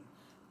information.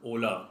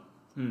 Ola,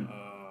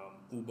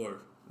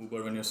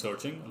 Uber when you're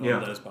searching, a lot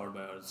of that is powered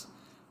by ours.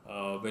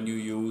 When you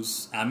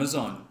use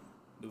Amazon,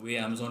 the way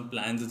Amazon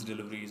plans its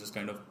deliveries is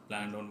kind of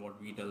planned on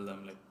what we tell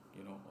them, like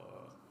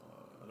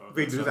a lot of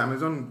Wait, this is stuff.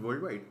 Amazon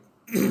worldwide?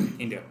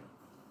 India.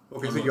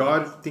 Okay, so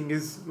your thing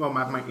is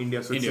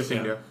MapMyIndia, so it's just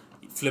India.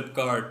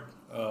 Flipkart,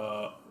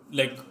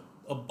 like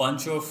a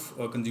bunch of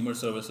consumer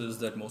services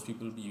that most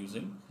people will be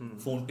using.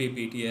 PhonePe,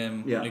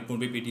 Paytm. Yeah. Like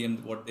PhonePe,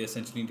 Paytm, what they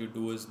essentially need to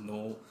do is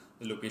know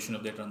the location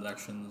of their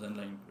transactions and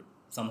like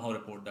somehow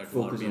report that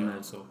to Focus on RBI that.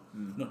 also.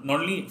 Not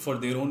only for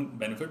their own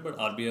benefit, but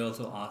RBI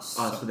also asks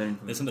For that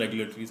information. there's some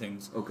regulatory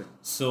things. Okay.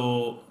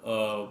 So,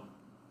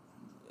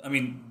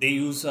 they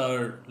use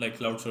our like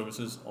cloud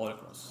services all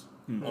across.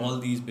 All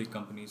these big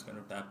companies kind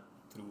of tap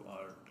through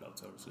our cloud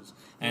services.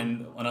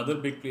 And another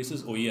big place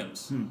is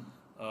OEMs,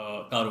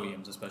 car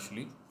OEMs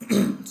especially.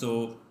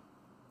 So,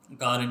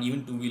 car and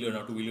even two-wheeler.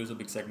 Now, two-wheeler is a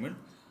big segment.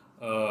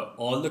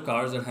 All the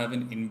cars that have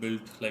an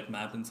inbuilt like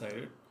map inside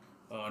it,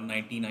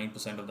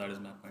 99% of that is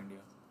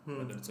MapMyIndia.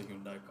 Whether it's a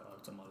Hyundai car,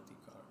 it's a Maruti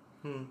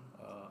car.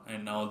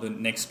 And now the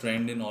next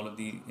trend in all of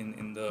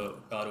in the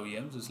car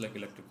OEMs is like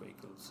electric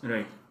vehicles.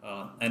 Right.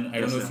 And I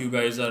don't know if you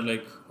guys are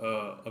like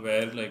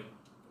aware, like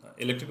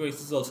electric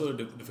vehicles is also a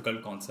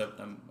difficult concept.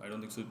 I don't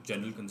think so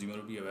general consumer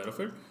will be aware of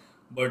it.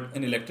 But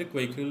an electric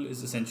vehicle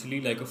is essentially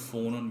like a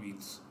phone on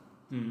wheels.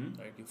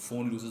 Right? Your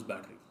phone loses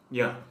battery.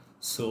 Yeah.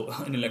 So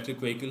an electric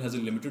vehicle has a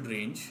limited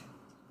range,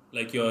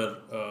 like your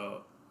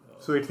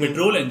So it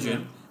petrol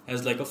engine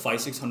has like a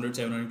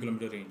 500-700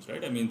 kilometer range,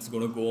 right? I mean, it's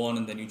going to go on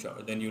and then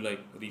you like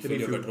refill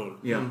your petrol.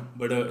 Yeah.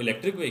 But an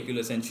electric vehicle,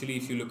 essentially,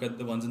 if you look at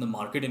the ones in the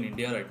market in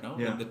India right now,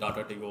 like the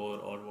Tata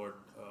Tigor or what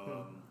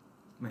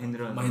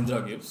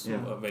Mahindra gives,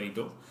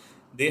 Verito,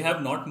 they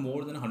have not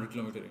more than 100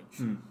 kilometer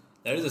range.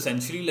 That is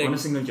essentially like on a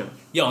single charge.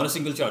 Yeah, on a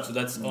single charge. So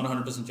that's on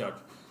 100% charge.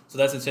 So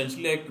that's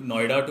essentially like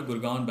Noida to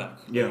Gurgaon and back.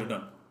 Yeah. You're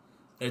done.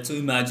 Right. So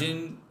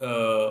imagine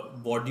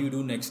what do you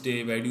do next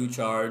day? Where do you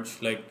charge?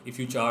 Like if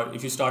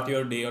you start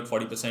your day at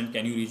 40%,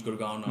 can you reach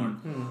Gurgaon?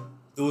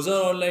 Those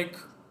are all like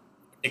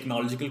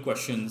technological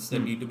questions that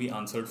need to be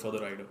answered for the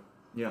rider.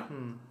 Yeah.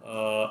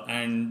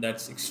 And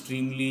that's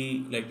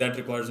extremely like that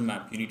requires a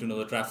map. You need to know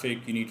the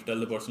traffic. You need to tell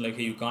the person like,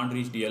 hey, you can't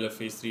reach DLF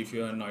phase 3 if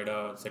you're in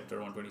Noida sector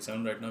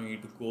 127 right now. You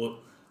need to go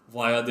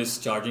via this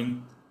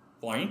charging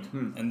point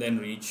and then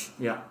reach.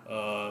 Yeah.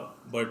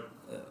 But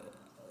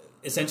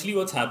essentially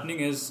what's happening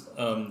is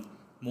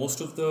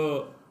most of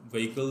the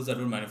vehicles that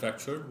were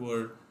manufactured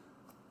were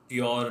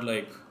pure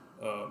like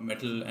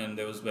metal, and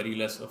there was very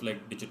less of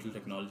like digital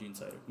technology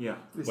inside it. Yeah.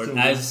 It's But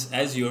changing.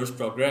 as years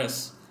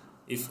progress,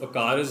 if a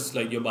car is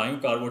like you're buying a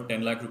car worth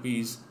 10 lakh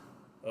rupees,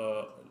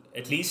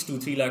 at least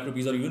 2-3 lakh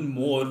rupees or even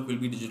more will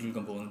be digital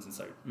components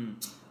inside.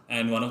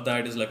 And one of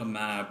that is like a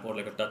map or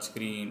like a touch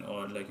screen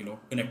or like, you know,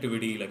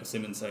 connectivity, like a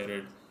SIM inside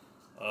it.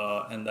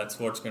 And that's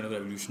what's kind of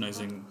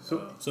revolutionizing.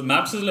 So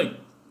maps is like,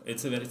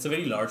 it's a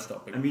very large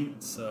topic. I mean,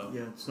 it's,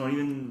 it's not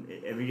even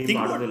everyday Think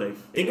part about- of the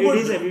life. think It about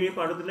is the- everyday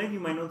part of the life. You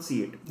might not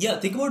see it. Yeah,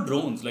 think about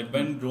drones. Like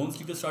when drones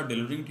people start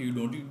delivering to you,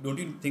 don't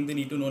you think they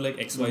need to know like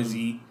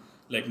XYZ,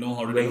 like know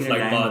how to Where take a can it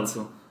flight land path,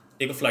 also?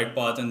 take a flight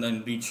path, and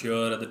then reach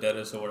here at the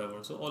terrace or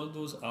whatever. So all of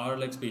those are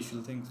like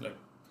spatial things. Like,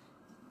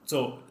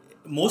 so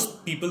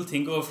most people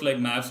think of like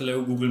maps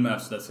like Google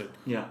Maps. That's it.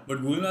 Yeah.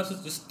 But Google Maps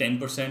is just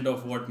 10%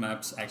 of what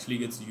maps actually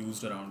gets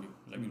used around you,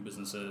 like in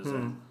businesses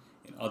and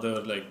in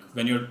other, like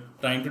when you're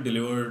trying to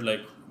deliver,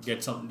 like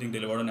get something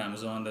delivered on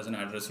Amazon, there's an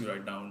address you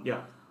write down.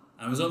 Yeah.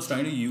 Amazon's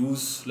trying to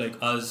use like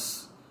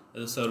us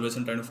as a service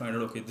and trying to find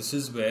out, okay, this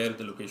is where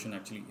the location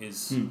actually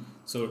is.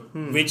 So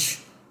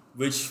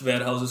which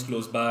warehouse is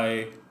close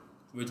by,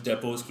 which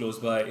depot is close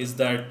by, is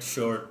that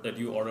shirt that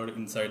you ordered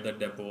inside that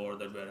depot or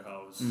that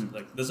warehouse?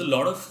 Like there's a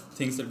lot of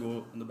things that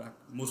go in the back.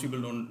 Most people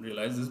don't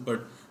realize this,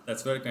 but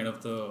that's where kind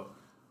of the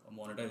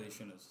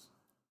monetization is.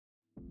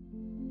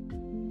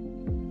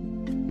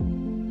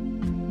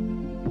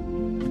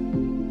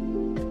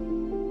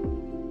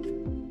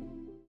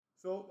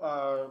 So,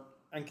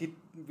 Ankit,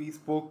 we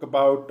spoke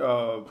about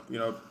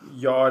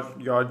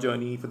your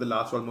journey for the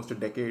last almost a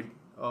decade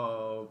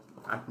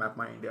at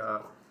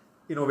MapMyIndia,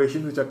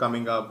 innovations which are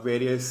coming up,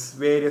 various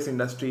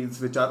industries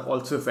which are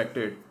also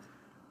affected.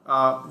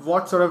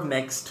 What sort of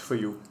next for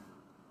you?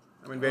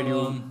 I mean, where do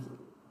you?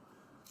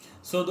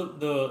 So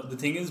the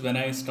thing is, when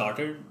I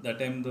started that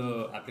time,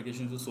 the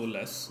applications were so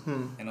less,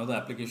 and now the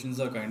applications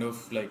are kind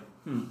of like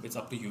it's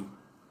up to you.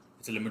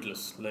 It's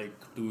limitless. Like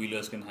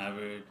 2-wheelers can have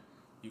it.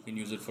 You can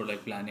use it for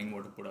like planning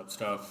where to put up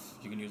stuff.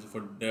 You can use it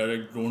for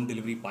direct drone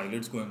delivery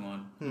pilots going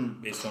on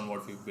based on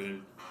what we've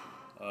built.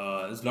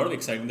 There's a lot of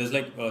excitement. There's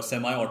like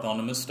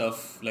semi-autonomous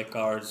stuff like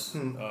cars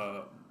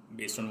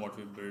based on what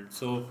we've built.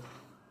 So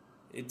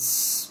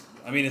it's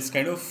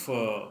kind of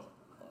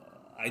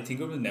I think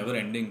of it as never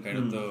ending kind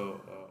of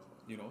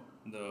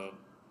the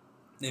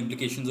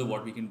implications of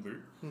what we can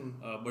build.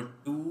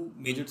 But two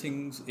major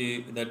things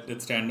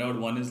that stand out.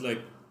 One is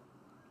like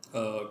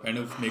kind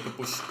of make a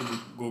push to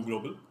go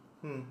global.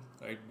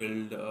 Right,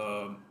 build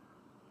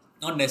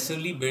not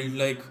necessarily build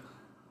like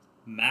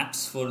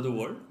maps for the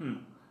world,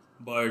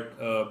 but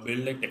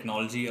build like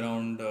technology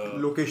around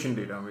Location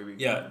data, maybe.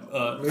 yeah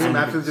Maybe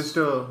maps is just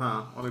or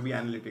maybe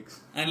analytics.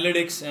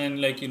 analytics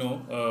and like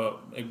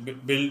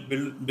like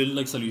build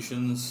like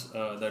solutions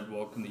that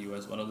work in the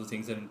US. One of the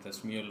things that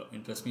interests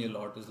me a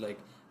lot is like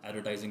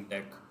advertising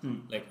tech.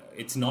 Like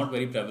it's not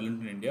very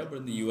prevalent in India, but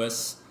in the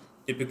US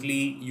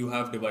typically you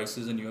have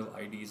devices and you have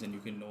IDs, and you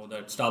can know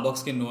that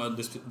Starbucks can know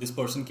this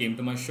person came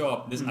to my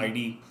shop, this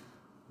ID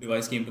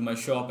device came to my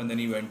shop, and then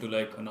he went to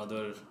like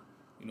another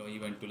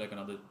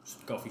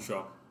coffee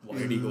shop. Why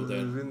did he go there?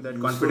 Isn't that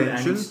Useful and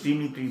confidential?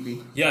 extremely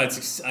creepy. Yeah,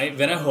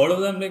 when I heard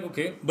of them, like,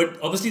 okay, but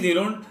obviously they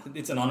don't.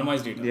 It's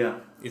anonymized data. Yeah.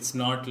 It's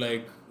not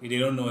like they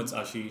don't know it's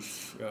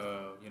Ashish,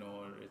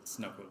 or it's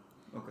Nakul.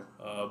 Okay.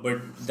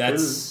 But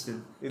that's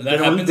Still, that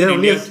happens in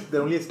India.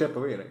 They're only a step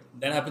away, right?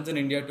 That happens in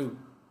India too.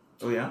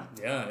 Oh yeah.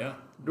 Yeah.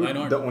 Dude, Why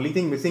not? the only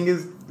thing missing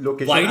is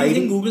location Why do you ID.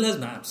 think Google has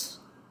maps?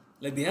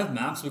 Like they have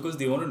maps because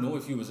they want to know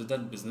if you visit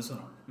that business or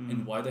not.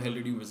 And why the hell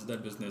did you visit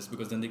that business?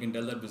 Because then they can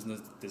tell that business,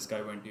 this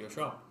guy went to your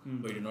shop,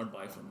 but he did not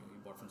buy from you, he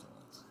bought from someone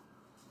else.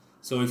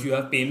 So if you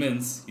have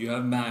payments, you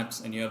have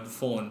maps, and you have the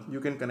phone, You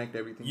can connect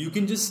everything. you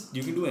can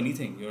do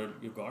anything. You're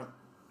God.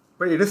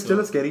 But it is still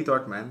a scary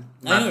thought, man.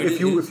 I know,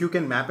 If you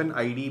can map an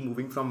ID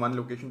moving from one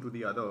location to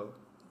the other,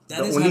 That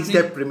the is only happening.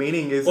 step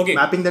remaining is Okay.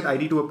 mapping that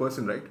ID to a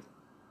person, right?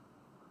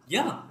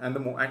 Yeah. And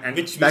and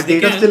Which that they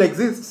data can. still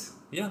exists.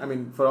 Yeah. I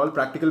mean, for all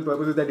practical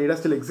purposes, that data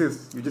still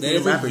exists. You just There need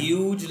is to a map it.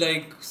 huge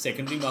like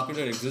secondary market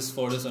that exists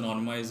for this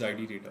anonymized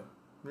ID data.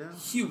 Yeah.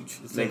 Huge.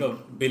 It's like a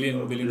billion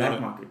black dollar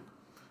market.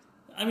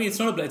 I mean, it's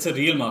not it's a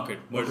real market,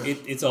 but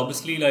it's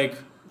obviously like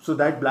So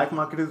that black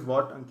market is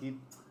what Ankit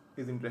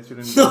is interested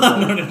in.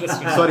 I'm not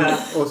interested. Sorry.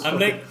 I'm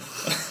okay.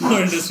 like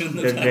not interested in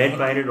the The black Dread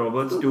market. Pirate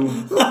Roberts too.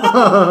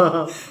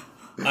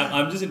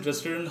 I'm just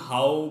interested in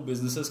how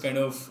businesses kind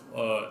of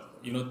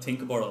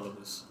think about all of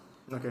this.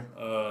 Okay.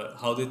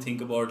 How they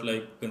think about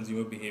like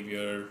consumer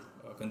behavior,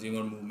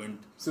 consumer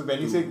movement. So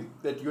when you say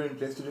that you're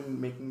interested in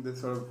making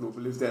this sort of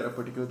global, is there a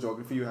particular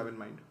geography you have in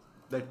mind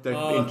that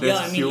interests Yeah,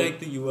 I mean you? like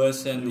the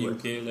US and the US.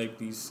 UK, like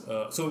these.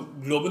 So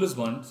global is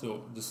one.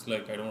 So just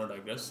like I don't want to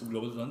digress. So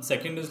global is one.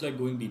 Second is like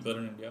going deeper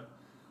in India.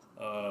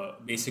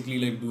 Basically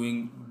like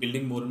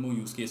building more and more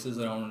use cases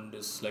around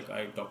this. Like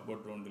I talked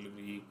about drone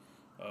delivery,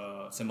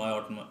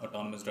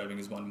 Semi-autonomous driving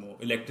is one more.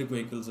 Electric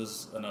vehicles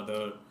is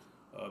another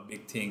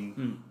big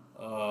thing.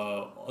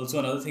 Also,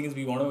 another thing is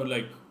we want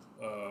to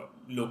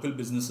local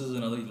businesses is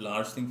another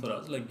large thing for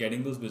us. Like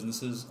getting those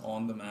businesses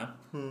on the map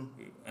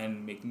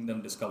and making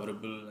them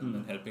discoverable and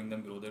then helping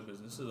them grow their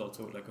business is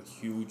also like a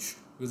huge,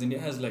 because India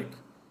has like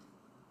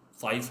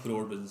 5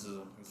 crore businesses.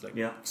 It's like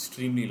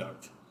extremely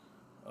large.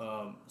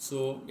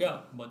 So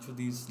yeah, a bunch of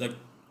these like.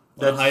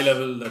 On a high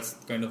level, that's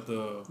kind of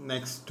the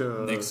next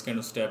kind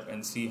of step,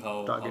 and see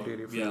how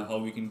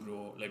we can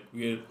grow. Like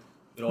we're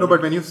no,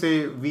 but when you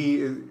say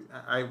we,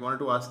 I wanted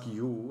to ask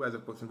you as a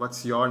person,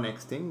 what's your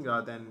next thing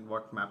rather than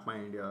what Map My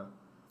India,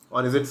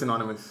 or is it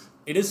synonymous?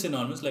 It is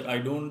synonymous. Like I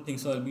don't think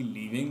so. I'll be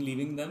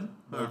leaving them,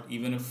 but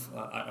even if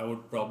I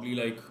would probably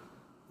like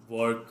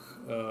work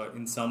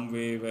in some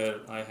way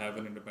where I have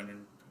an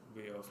independent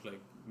way of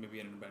like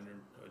maybe an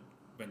independent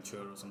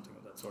venture or something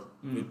of that sort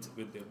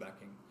with their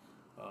backing.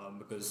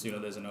 Because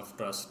there's enough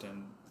trust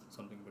and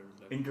something built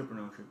like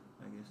entrepreneurship,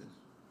 I guess is.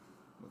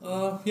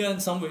 In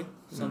some way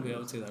I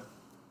would say that,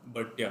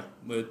 but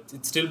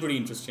it's still pretty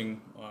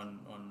interesting on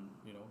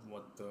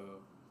what the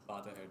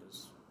path ahead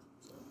is.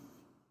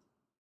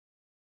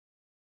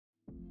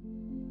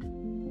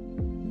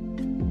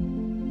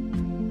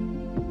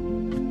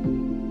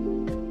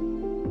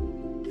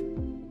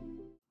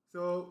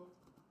 So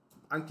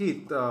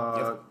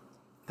Ankit,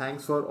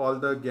 thanks for all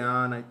the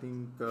gyan. I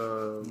think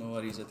no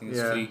worries. I think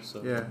it's free.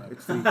 So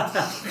it's free.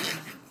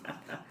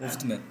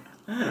 Ultimate.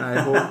 I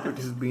hope it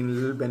has been a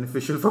little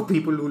beneficial for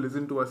people who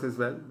listen to us as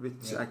well,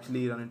 which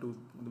actually run into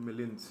the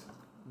millions.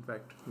 In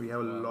fact, we have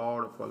a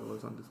lot of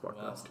followers on this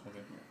podcast. Wow.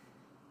 Okay.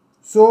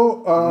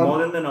 So more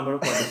than the number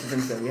of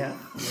participants that we have.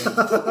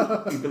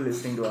 People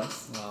listening to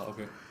us. Wow.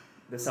 Okay.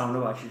 The sound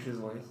of Ashish's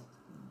voice.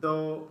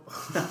 Though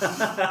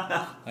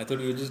I thought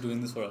we were just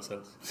doing this for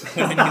ourselves.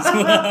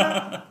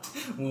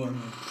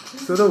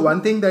 So the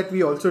one thing that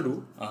we also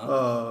do,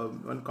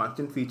 one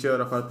constant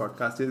feature of our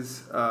podcast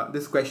is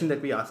this question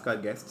that we ask our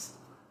guests.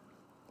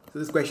 So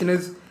this question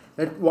is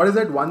that what is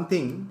that one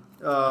thing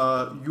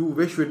you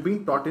wish would be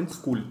taught in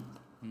school?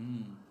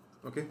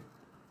 Okay.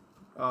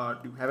 Do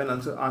you have an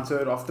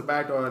answer off the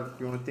bat, or do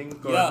you want to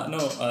think? Or?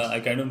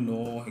 I kind of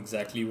know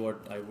exactly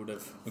what I would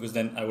have, because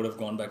then I would have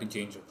gone back and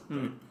changed it.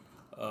 Right?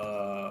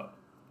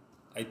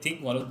 I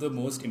think one of the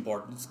most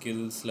important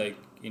skills like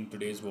in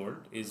today's world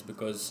is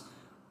because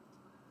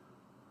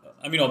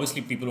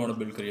obviously people want to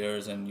build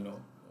careers and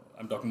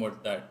I'm talking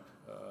about that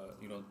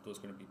those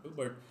kind of people,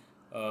 but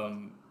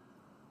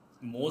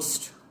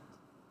most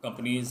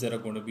companies that are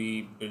going to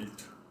be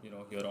built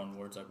here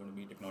onwards are going to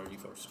be technology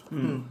first,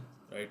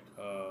 right?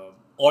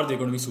 Or they're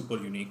going to be super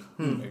unique,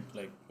 right?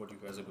 Like what you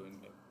guys are doing,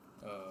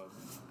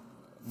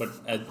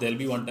 but there'll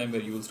be one time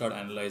where you will start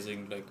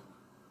analyzing like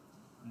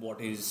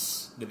what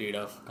is the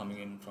data coming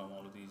in from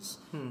all of these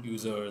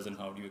users, and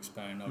how do you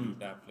expand, how do you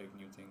tap like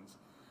new things.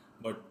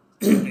 But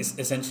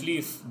essentially,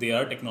 if they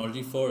are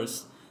technology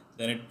first,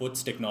 then it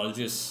puts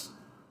technologists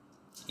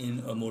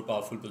in a more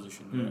powerful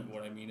position.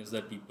 What I mean is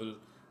that people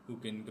who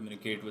can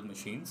communicate with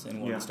machines and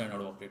who understand how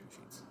to operate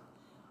machines.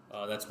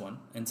 That's one.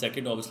 And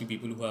second, obviously,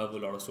 people who have a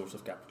lot of source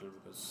of capital,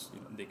 because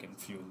they can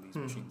fuel these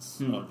machines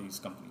or these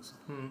companies.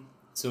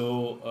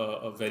 So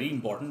a very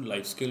important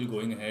life skill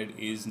going ahead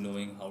is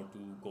knowing how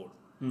to code.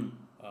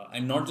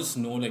 And not just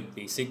know like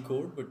basic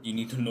code, but you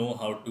need to know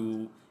how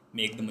to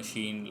make the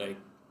machine like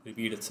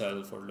repeat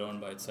itself or learn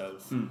by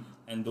itself.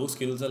 And those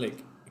skills are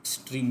like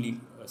extremely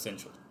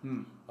essential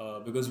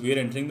because we are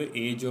entering the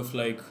age of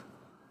like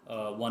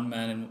one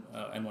man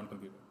and one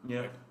computer.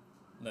 Right?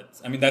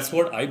 That's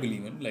what I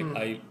believe in. Like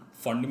I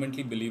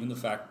fundamentally believe in the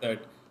fact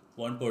that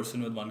one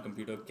person with one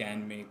computer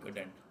can make a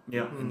dent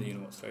in the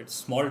universe, right?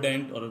 Small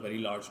dent or a very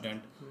large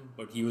dent,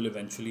 but he will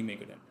eventually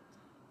make a dent.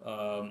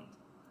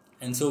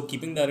 And so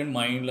keeping that in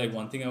mind, like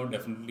one thing I would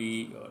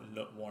definitely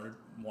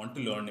want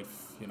to learn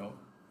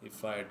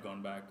if I had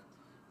gone back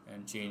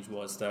and changed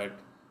was that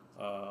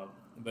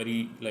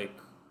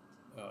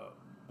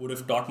would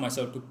have taught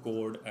myself to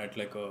code at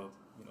like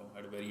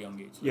at a very young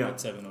age, like at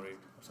 7 or 8 or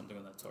something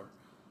of that sort,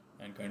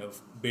 and kind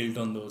of built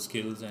on those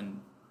skills.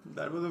 And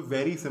that was a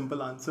very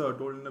simple answer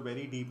told in a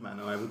very deep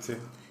manner, I would say.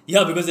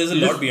 Yeah, because there's a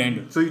lot behind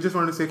it. So you just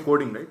want to say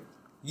coding, right?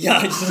 Yeah,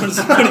 I just want to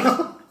say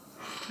coding.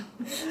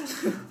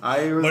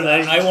 I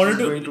wanted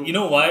to,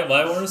 why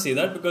I want to say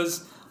that,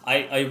 because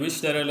I wish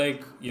there are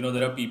like,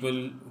 there are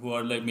people who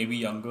are like maybe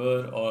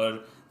younger, or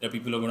there are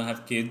people who are going to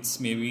have kids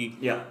maybe.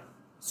 Yeah.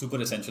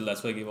 Super essential.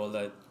 That's why I gave all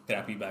that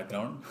crappy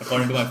background,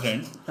 according to my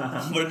friend.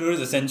 But it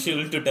was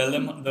essential to tell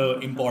them the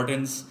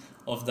importance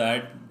of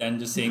that than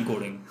just saying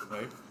coding,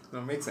 right? No,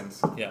 makes sense.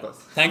 Yeah.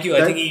 Thank you.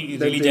 I think he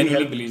really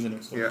genuinely believes in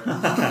it. So.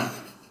 Yeah.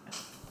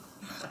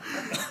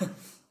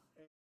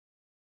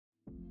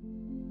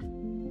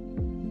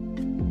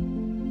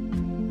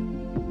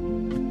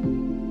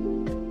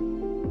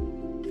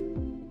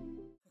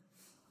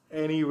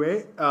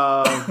 Anyway,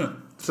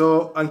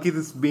 so Ankit,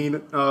 it's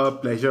been a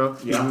pleasure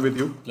being with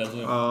you.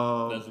 Pleasure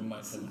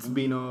myself. It's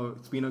been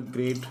a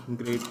great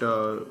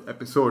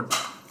episode.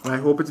 And I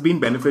hope it's been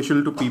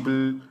beneficial to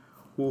people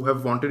who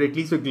have wanted at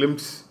least a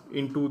glimpse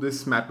into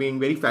this mapping,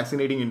 very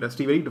fascinating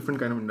industry, very different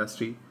kind of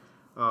industry.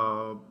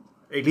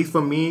 At least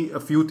for me, a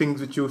few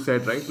things which you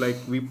said, right? Like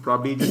we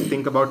probably just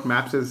think about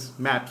maps as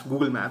maps,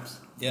 Google Maps.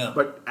 Yeah.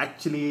 But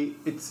actually,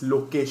 it's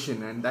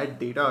location, and that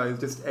data is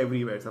just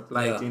everywhere.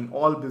 Supply chain,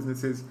 all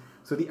businesses.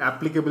 So the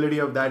applicability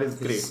of that is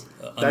great.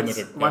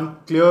 That's one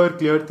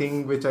clear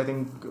thing which I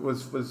think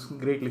was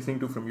great listening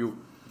to from you.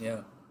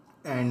 Yeah.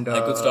 And I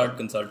could start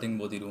consulting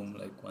Bodhiroom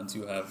like once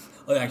you have,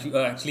 I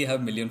actually have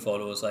 1 million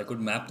followers. So I could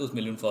map those 1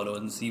 million followers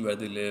and see where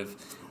they live,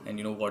 and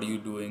what are you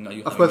doing? Are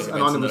you of having course,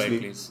 events in the right anonymously.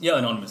 place? Yeah,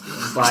 anonymously.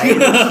 Buy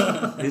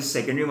this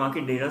secondary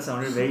market data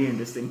sounded very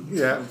interesting.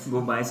 Yeah. Let's go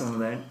buy some of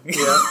that.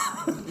 Yeah,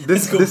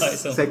 this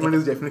segment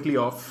is definitely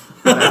off.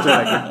 But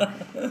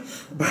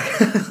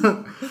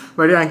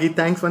yeah, Ankit,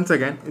 thanks once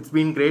again. It's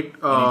been great.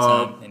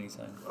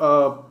 Anytime.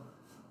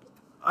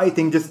 I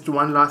think just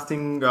one last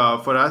thing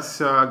for us,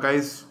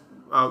 guys.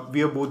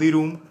 We are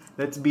Bodhiroom.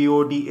 That's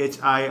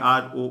BODHIROOM.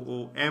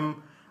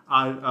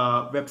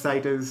 Our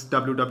website is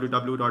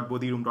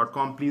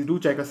www.bodhiroom.com. Please do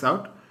check us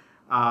out.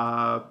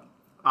 Our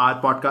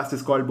podcast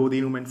is called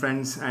Bodhiroom and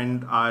Friends,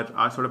 and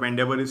our sort of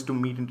endeavor is to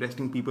meet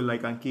interesting people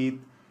like Ankit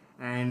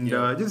and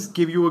just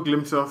give you a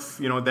glimpse of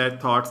their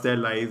thoughts, their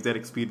lives, their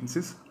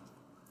experiences,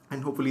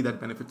 and hopefully that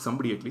benefits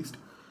somebody at least.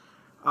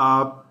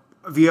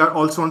 We are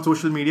also on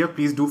social media.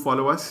 Please do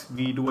follow us.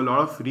 We do a lot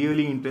of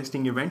really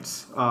interesting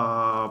events.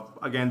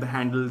 Again, the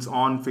handles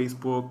on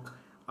Facebook.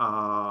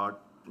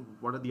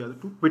 What are the other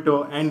two?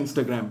 Twitter and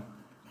Instagram.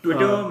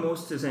 Twitter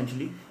most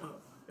essentially.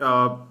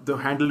 The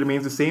handle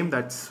remains the same.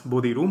 That's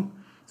Bodhiroom.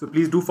 So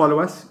please do follow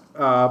us.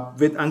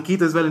 With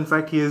Ankit as well. In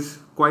fact, he has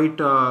quite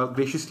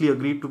graciously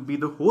agreed to be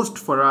the host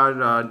for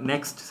our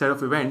next set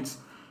of events.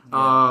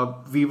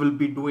 We will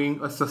be doing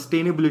a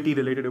sustainability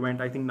related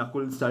event. I think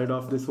Nakul started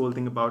off this whole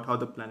thing about how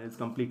the planet is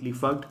completely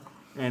fucked,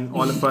 and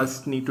all of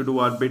us need to do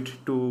our bit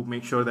to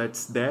make sure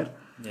that's there.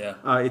 Yeah.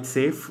 It's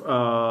safe.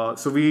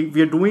 So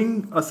we are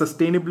doing a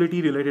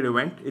sustainability related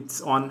event.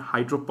 It's on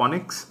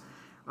hydroponics,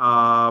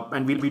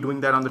 and we'll be doing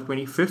that on the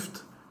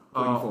 25th.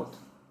 24th.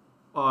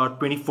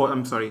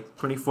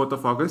 24th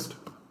of August,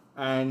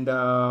 and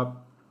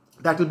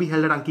that will be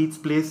held at Ankit's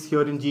place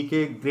here in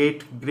GK.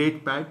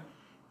 Great pad.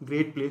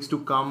 Great place to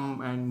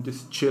come and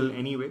just chill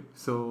anyway.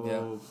 So,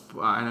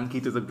 and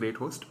Ankit is a great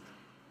host.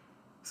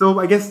 So,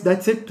 I guess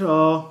that's it.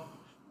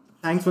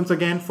 Thanks once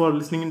again for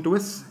listening in to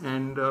us,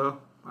 and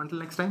until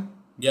next time.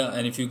 Yeah,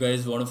 and if you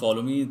guys want to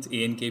follow me, it's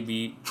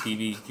ANKB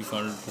TV. If you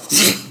found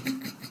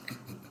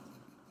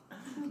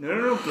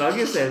No, plug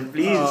yourself,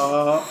 please.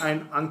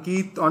 And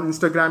Ankit on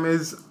Instagram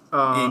is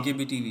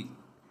ANKB TV.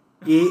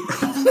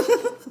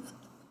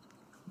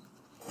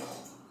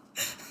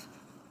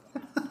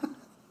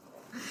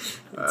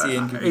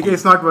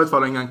 It's not worth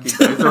following Ankit.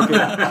 It's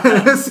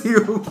okay. See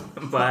you.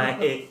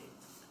 Bye.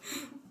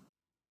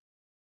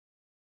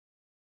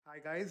 Hi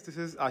guys, this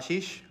is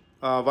Ashish,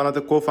 one of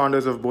the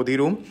co-founders of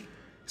Bodhiroom.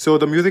 So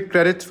the music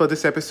credits for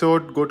this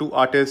episode go to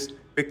artist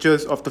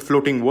Pictures of the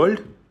Floating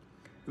World.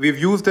 We've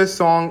used this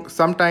song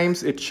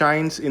Sometimes It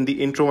Shines in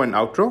the intro and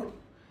outro,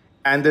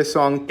 and this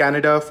song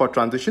Canada for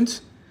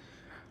transitions.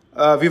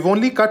 We've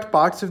only cut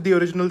parts of the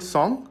original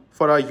song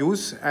for our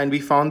use, and we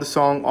found the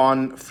song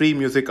on Free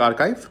Music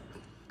Archive.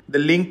 The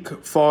link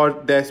for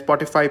their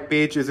Spotify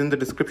page is in the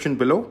description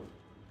below.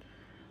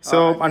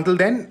 So until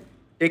then,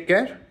 take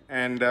care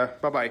and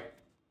bye-bye.